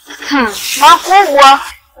simuone. Makubwa.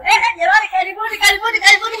 Jamani karibuni.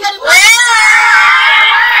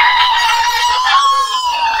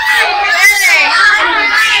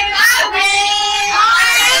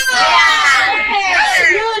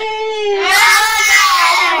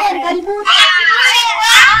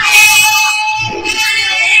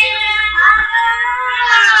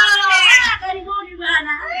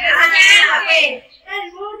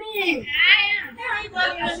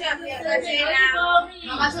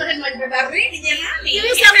 ni baridi jamani.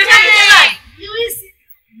 Juisi ya mtaji jamani. Juisi.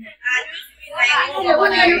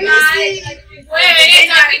 Wewe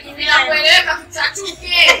leta bila kueleweka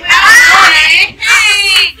tutachuke.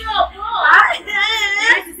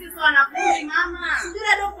 Sisi wanafunzi mama.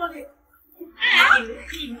 Bila dogo ni.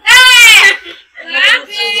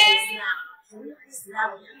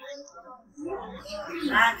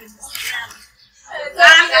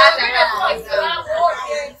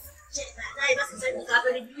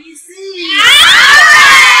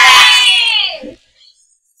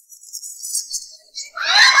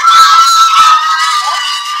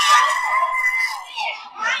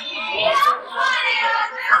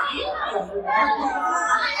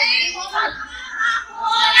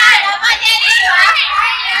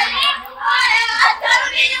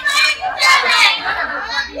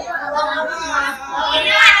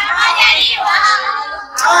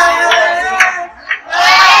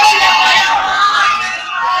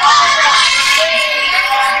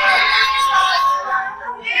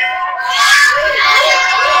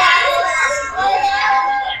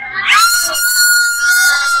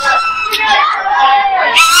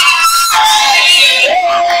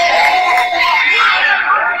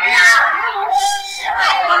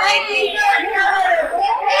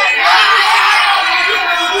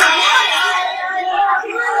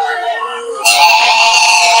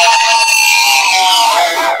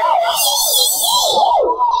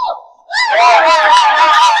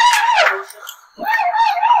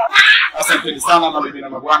 Asante sana mabibi na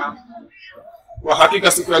mabwana. Kwa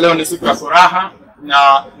hakika siku ya leo ni siku ya furaha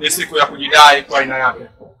na ni siku ya kujidai kwa aina yake.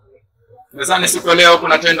 Mezani siku ya leo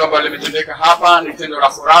kuna tendo ambalo limetendeka hapa, ni tendo la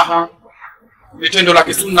furaha, ni tendo la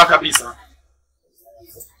kisunna kabisa.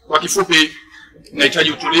 Kwa kifupi,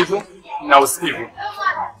 nahitaji utulivu na usikivu.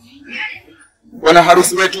 Bwana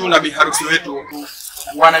harusi wetu na bi harusi wetu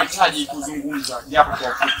wanahitaji kuzungumza japo kwa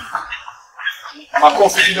ufupi.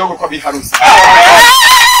 Makofi kidogo kwa bi harusi.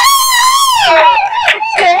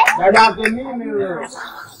 Dadake mimi leo.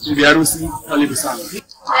 Bibi harusi, karibu sana.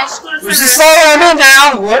 Nashukuru sana. Usisahau nenda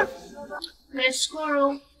yangu.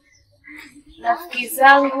 Nashukuru rafiki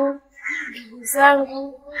zangu, ndugu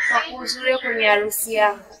zangu kwa kuhudhuria kwenye harusi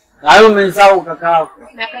yangu. Hayo umesahau kakaako.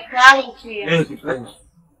 Na kaka yangu pia.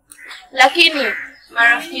 Lakini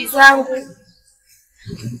marafiki zangu,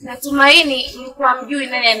 natumaini mlikuwa mjui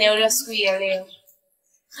nani anayeolewa siku ya leo.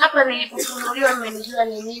 Hapa nilipofunuliwa mmenijua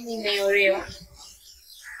ni nini inayolewa.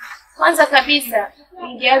 Kwanza kabisa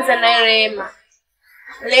ningeanza na Rehema.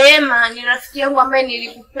 Rehema ni rafiki yangu ambaye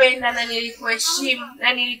nilikupenda na nilikuheshimu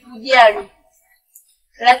na nilikujali.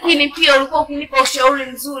 Lakini pia ulikuwa ukinipa ushauri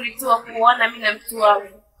mzuri tu wa kuona mimi na mtu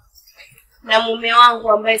wangu. Na mume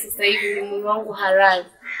wangu ambaye sasa hivi ni mume wangu halali.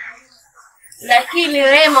 Lakini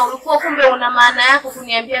Rehema ulikuwa kumbe una maana yako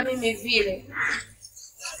kuniambia mimi vile.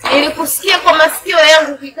 Nilikusikia kwa masikio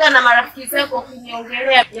yangu ukikaa na marafiki zako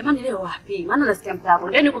ukiniongelea. Jamani leo wapi? Maana nasikia mtapo.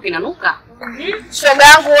 Ndani huko kinanuka. Shoga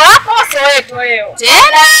yangu wako sio wetu leo.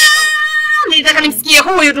 Tena nilitaka nimsikie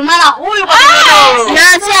huyu tu maana huyu kwa sababu na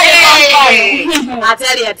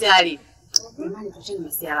hatari hatari. Jamani tuacheni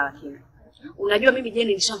masiala lakini. Unajua mimi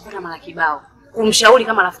Jeni nishamfuata mara kibao. Kumshauri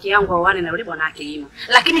kama rafiki yangu aoane na yule bwana wake Ima.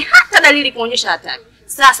 Lakini hata dalili kuonyesha hatari.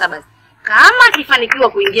 Sasa basi kama akifanikiwa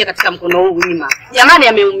kuingia katika mkono huu Ima, jamani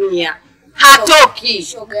ameumia. Hatoki.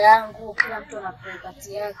 Shoga yangu kila mtu ana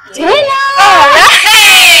kati yake. Tena.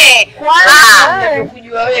 Kwanza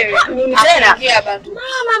kujua wewe. Mimi tena.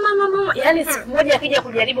 Mama. Yaani siku moja akija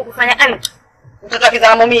kujaribu kufanya mtoto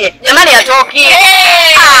akizama mie. Jamani hatoki.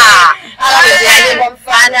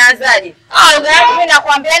 Anaanzaje? Lugha yangu mimi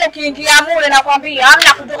nakwambia yani ukiingia mule nakwambia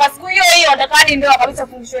hamna kutoka siku hiyo hiyo ndakani ndio kabisa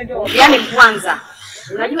fundishwe ndio. Yaani kwanza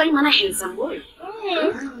unajua hii maana handsome boy.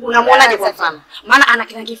 Unamuonaje kwa mfano? Maana ana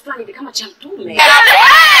kirangi fulani hivi kama cha mtume.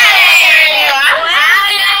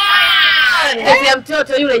 Ndio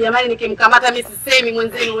mtoto yule jamani nikimkamata mimi sisemi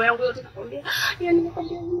mwenzenu wangu yote nakwambia. Yaani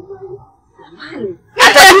nakwambia jamani.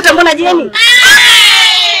 Atakuta mbona Jeni?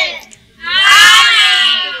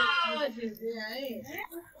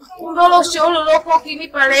 Kumbe ushauri uliokuwa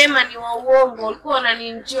ukinipa Rehema ni wa uongo, ulikuwa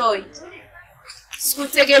unanienjoy.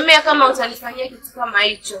 Sikutegemea kama utanifanyia kitu kama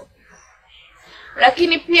hicho.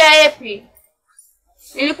 Lakini pia Epi,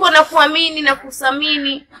 nilikuwa nakuamini na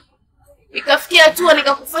kusamini. Ikafikia hatua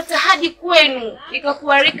nikakufuata hadi kwenu,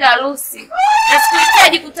 nikakualika harusi. Na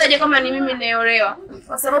sikuhitaji kutaja kama ni mimi naolewa,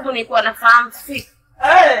 kwa sababu nilikuwa nafahamu fika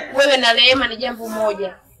wewe na Rehema ni jambo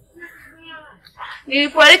moja.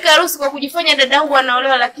 Nilikualika harusi kwa kujifanya dadangu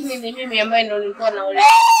anaolewa, lakini ni mimi ambaye ndo nilikuwa naolewa.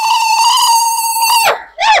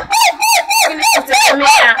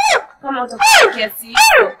 Nilikutegemea kama utakuwa kiasi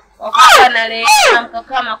hicho. Wakakaa na Rehema,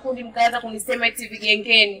 mkakaa makundi, mkaanza kunisema eti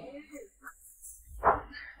vigengeni.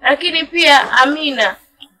 Lakini pia Amina,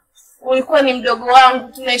 ulikuwa ni mdogo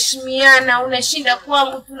wangu, tunaheshimiana, unashinda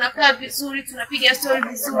kwangu, tunakaa vizuri, tunapiga story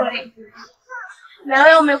vizuri. Na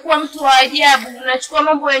wewe umekuwa mtu wa ajabu, unachukua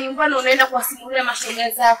mambo ya nyumbani unaenda kuwasimulia mashoga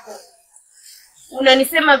zako.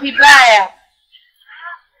 Unanisema vibaya.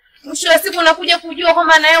 Mwisho wa siku nakuja kujua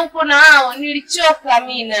kwamba na wewe uko na hao. Nilichoka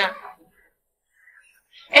Amina.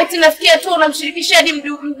 Eti nafikia tu unamshirikisha hadi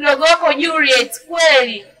mdogo wako Juliet.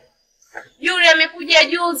 Kweli Juliet amekuja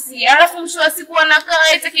juzi, alafu mwisho wa siku wanakaa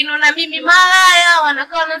eti kiniona mimi malaya,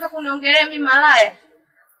 wanakaa wanaanza kuniongelea mimi malaya.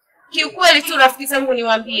 Kiukweli tu rafiki zangu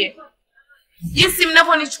niwaambie, jinsi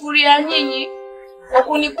mnaponichukulia nyinyi kwa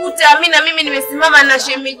kunikuta Amina mimi nimesimama na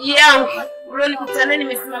shemeji yangu, ule nikutana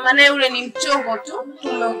nimesimama naye, ule ni mchongo tu,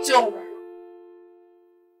 tumeuchonga.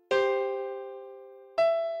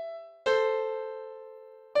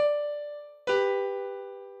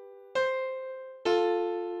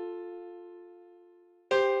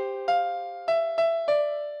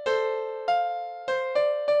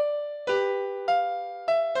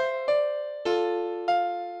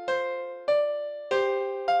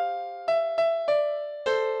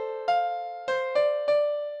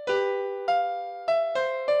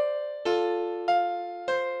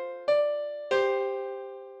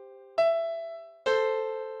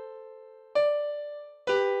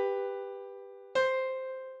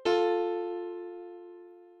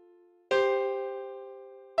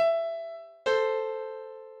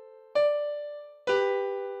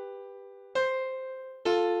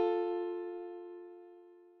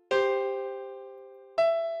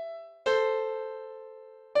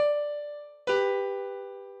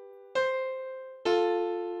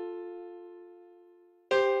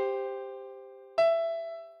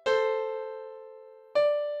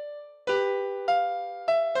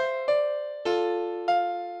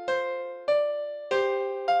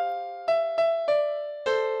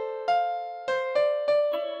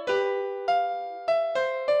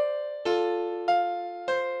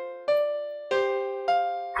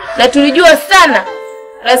 Na tulijua sana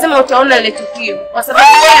lazima utaona ile tukio, kwa sababu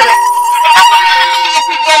wewe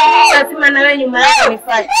lazima na wewe nyuma yako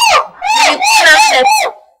nifanye.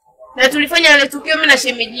 Na tulifanya ile tukio mimi na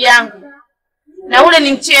shemeji yangu. Na ule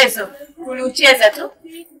ni mchezo, tuliucheza tu.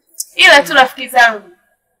 Ila tu rafiki zangu,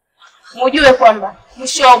 mjue kwamba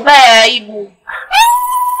mwisho wa ubaya aibu.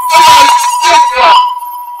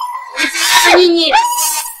 Nyinyi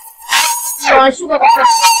nawashuka kwa sababu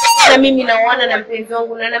na mimi naoana na mpenzi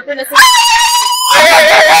wangu na napenda sana.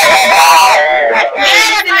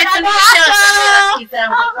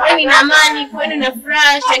 Kwani na amani, kwani na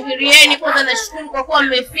furaha, shangilieni. Kwanza nashukuru kwa kuwa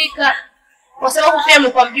mmefika, kwa sababu pia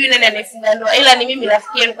mlikuwa mjui nani anayefunga ndoa, ila ni mimi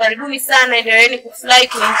rafiki yenu. Karibuni sana, endeleeni kufurahi,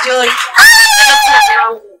 kuenjoy.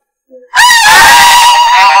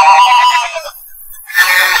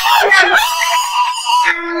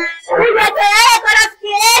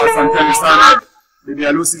 Asanteni sana. Bibi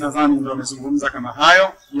harusi nadhani ndio amezungumza kama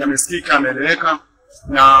hayo, yamesikika, ameeleweka,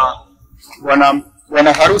 na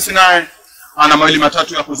bwana harusi naye ana mawili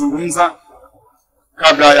matatu ya kuzungumza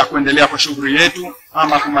kabla ya kuendelea kwa shughuli yetu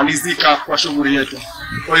ama kumalizika kwa shughuli yetu.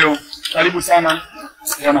 Kwa hiyo karibu sana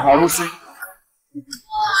bwana harusi,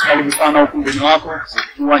 karibu sana ukumbini wako,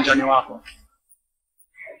 uwanjani wako.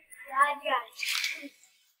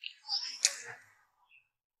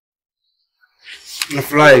 Na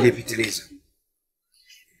furaha ilipitiliza.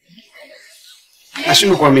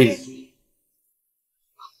 Nashindwa kuamini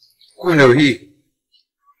kwa leo hii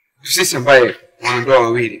sisi ambaye wanandoa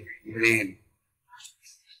wawili mbele yenu.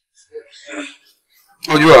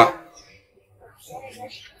 Unajua,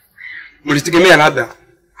 mlitegemea labda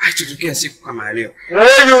haitotokea siku kama leo,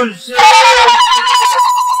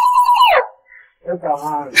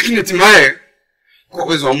 lakini hatimaye kwa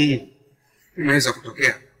uwezo wa Mungu imeweza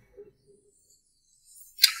kutokea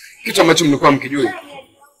kitu ambacho mlikuwa mkijua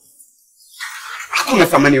hakuna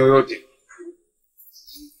thamani yoyote,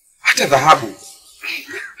 hata dhahabu,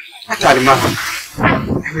 hata almasi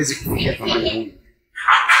haiwezi kufikia thamani hii.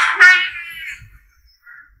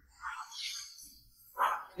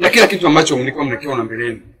 Na kila kitu ambacho mlikuwa mnakiona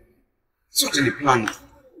mbeleni sote ni plani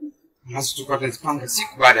ambazo tulikuwa tunazipanga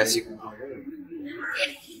siku baada ya siku,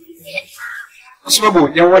 kwa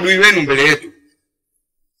sababu ya uadui wenu mbele yetu.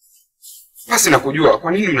 Basi na kujua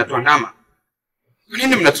kwa nini mnatuandama, kwa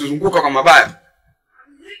nini mnatuzunguka kwa mabaya,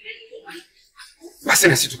 basi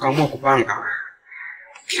na sisi tukaamua kupanga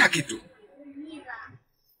kila kitu.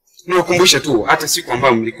 Niwakumbushe tu hata siku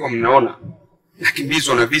ambayo mlikuwa mnaona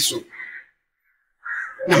nakimbizwa na visu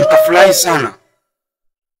na mkafurahi sana,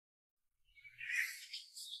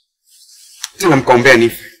 tena mkaombea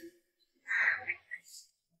nife.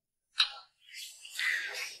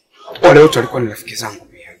 wale wote walikuwa ni rafiki zangu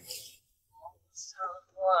pia.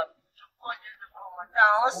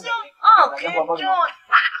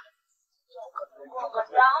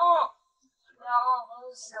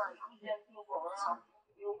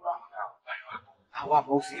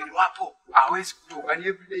 Hawapo ofisi wapo. Hawezi kutoka ni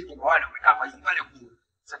everyday kwa wale wamekaa kwa nyumbani kule.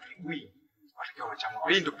 Sasa kiwi. Watakiwa wachama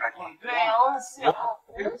lindo plan.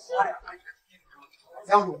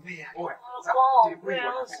 Zangu pia.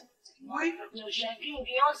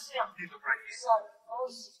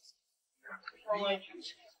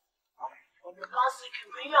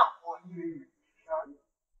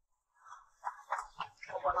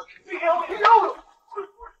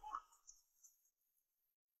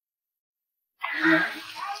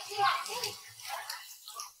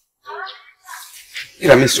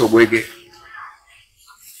 Ila mimi sio bwege.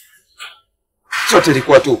 Sote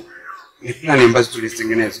ilikuwa tu ni plani ambazo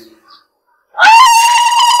tulizitengeneza.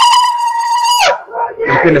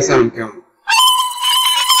 Napenda sana mke wangu.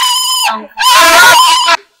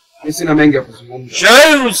 Mimi sina mengi ya kuzungumza.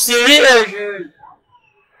 Chérie, usilie, chérie.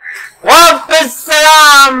 Wape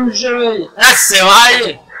salam, chérie.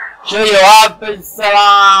 Nasemaje? Chérie, wape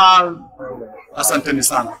salam. Asanteni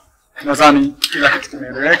sana. Nadhani kila kitu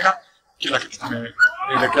kimeeleweka, kila kitu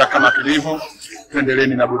kimeelekea kama kilivyo.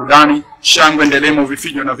 Tuendeleeni na burudani, shangwe, ndelemo,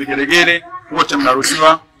 vifijo na vigelegele, wote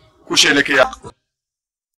mnaruhusiwa kusherehekea.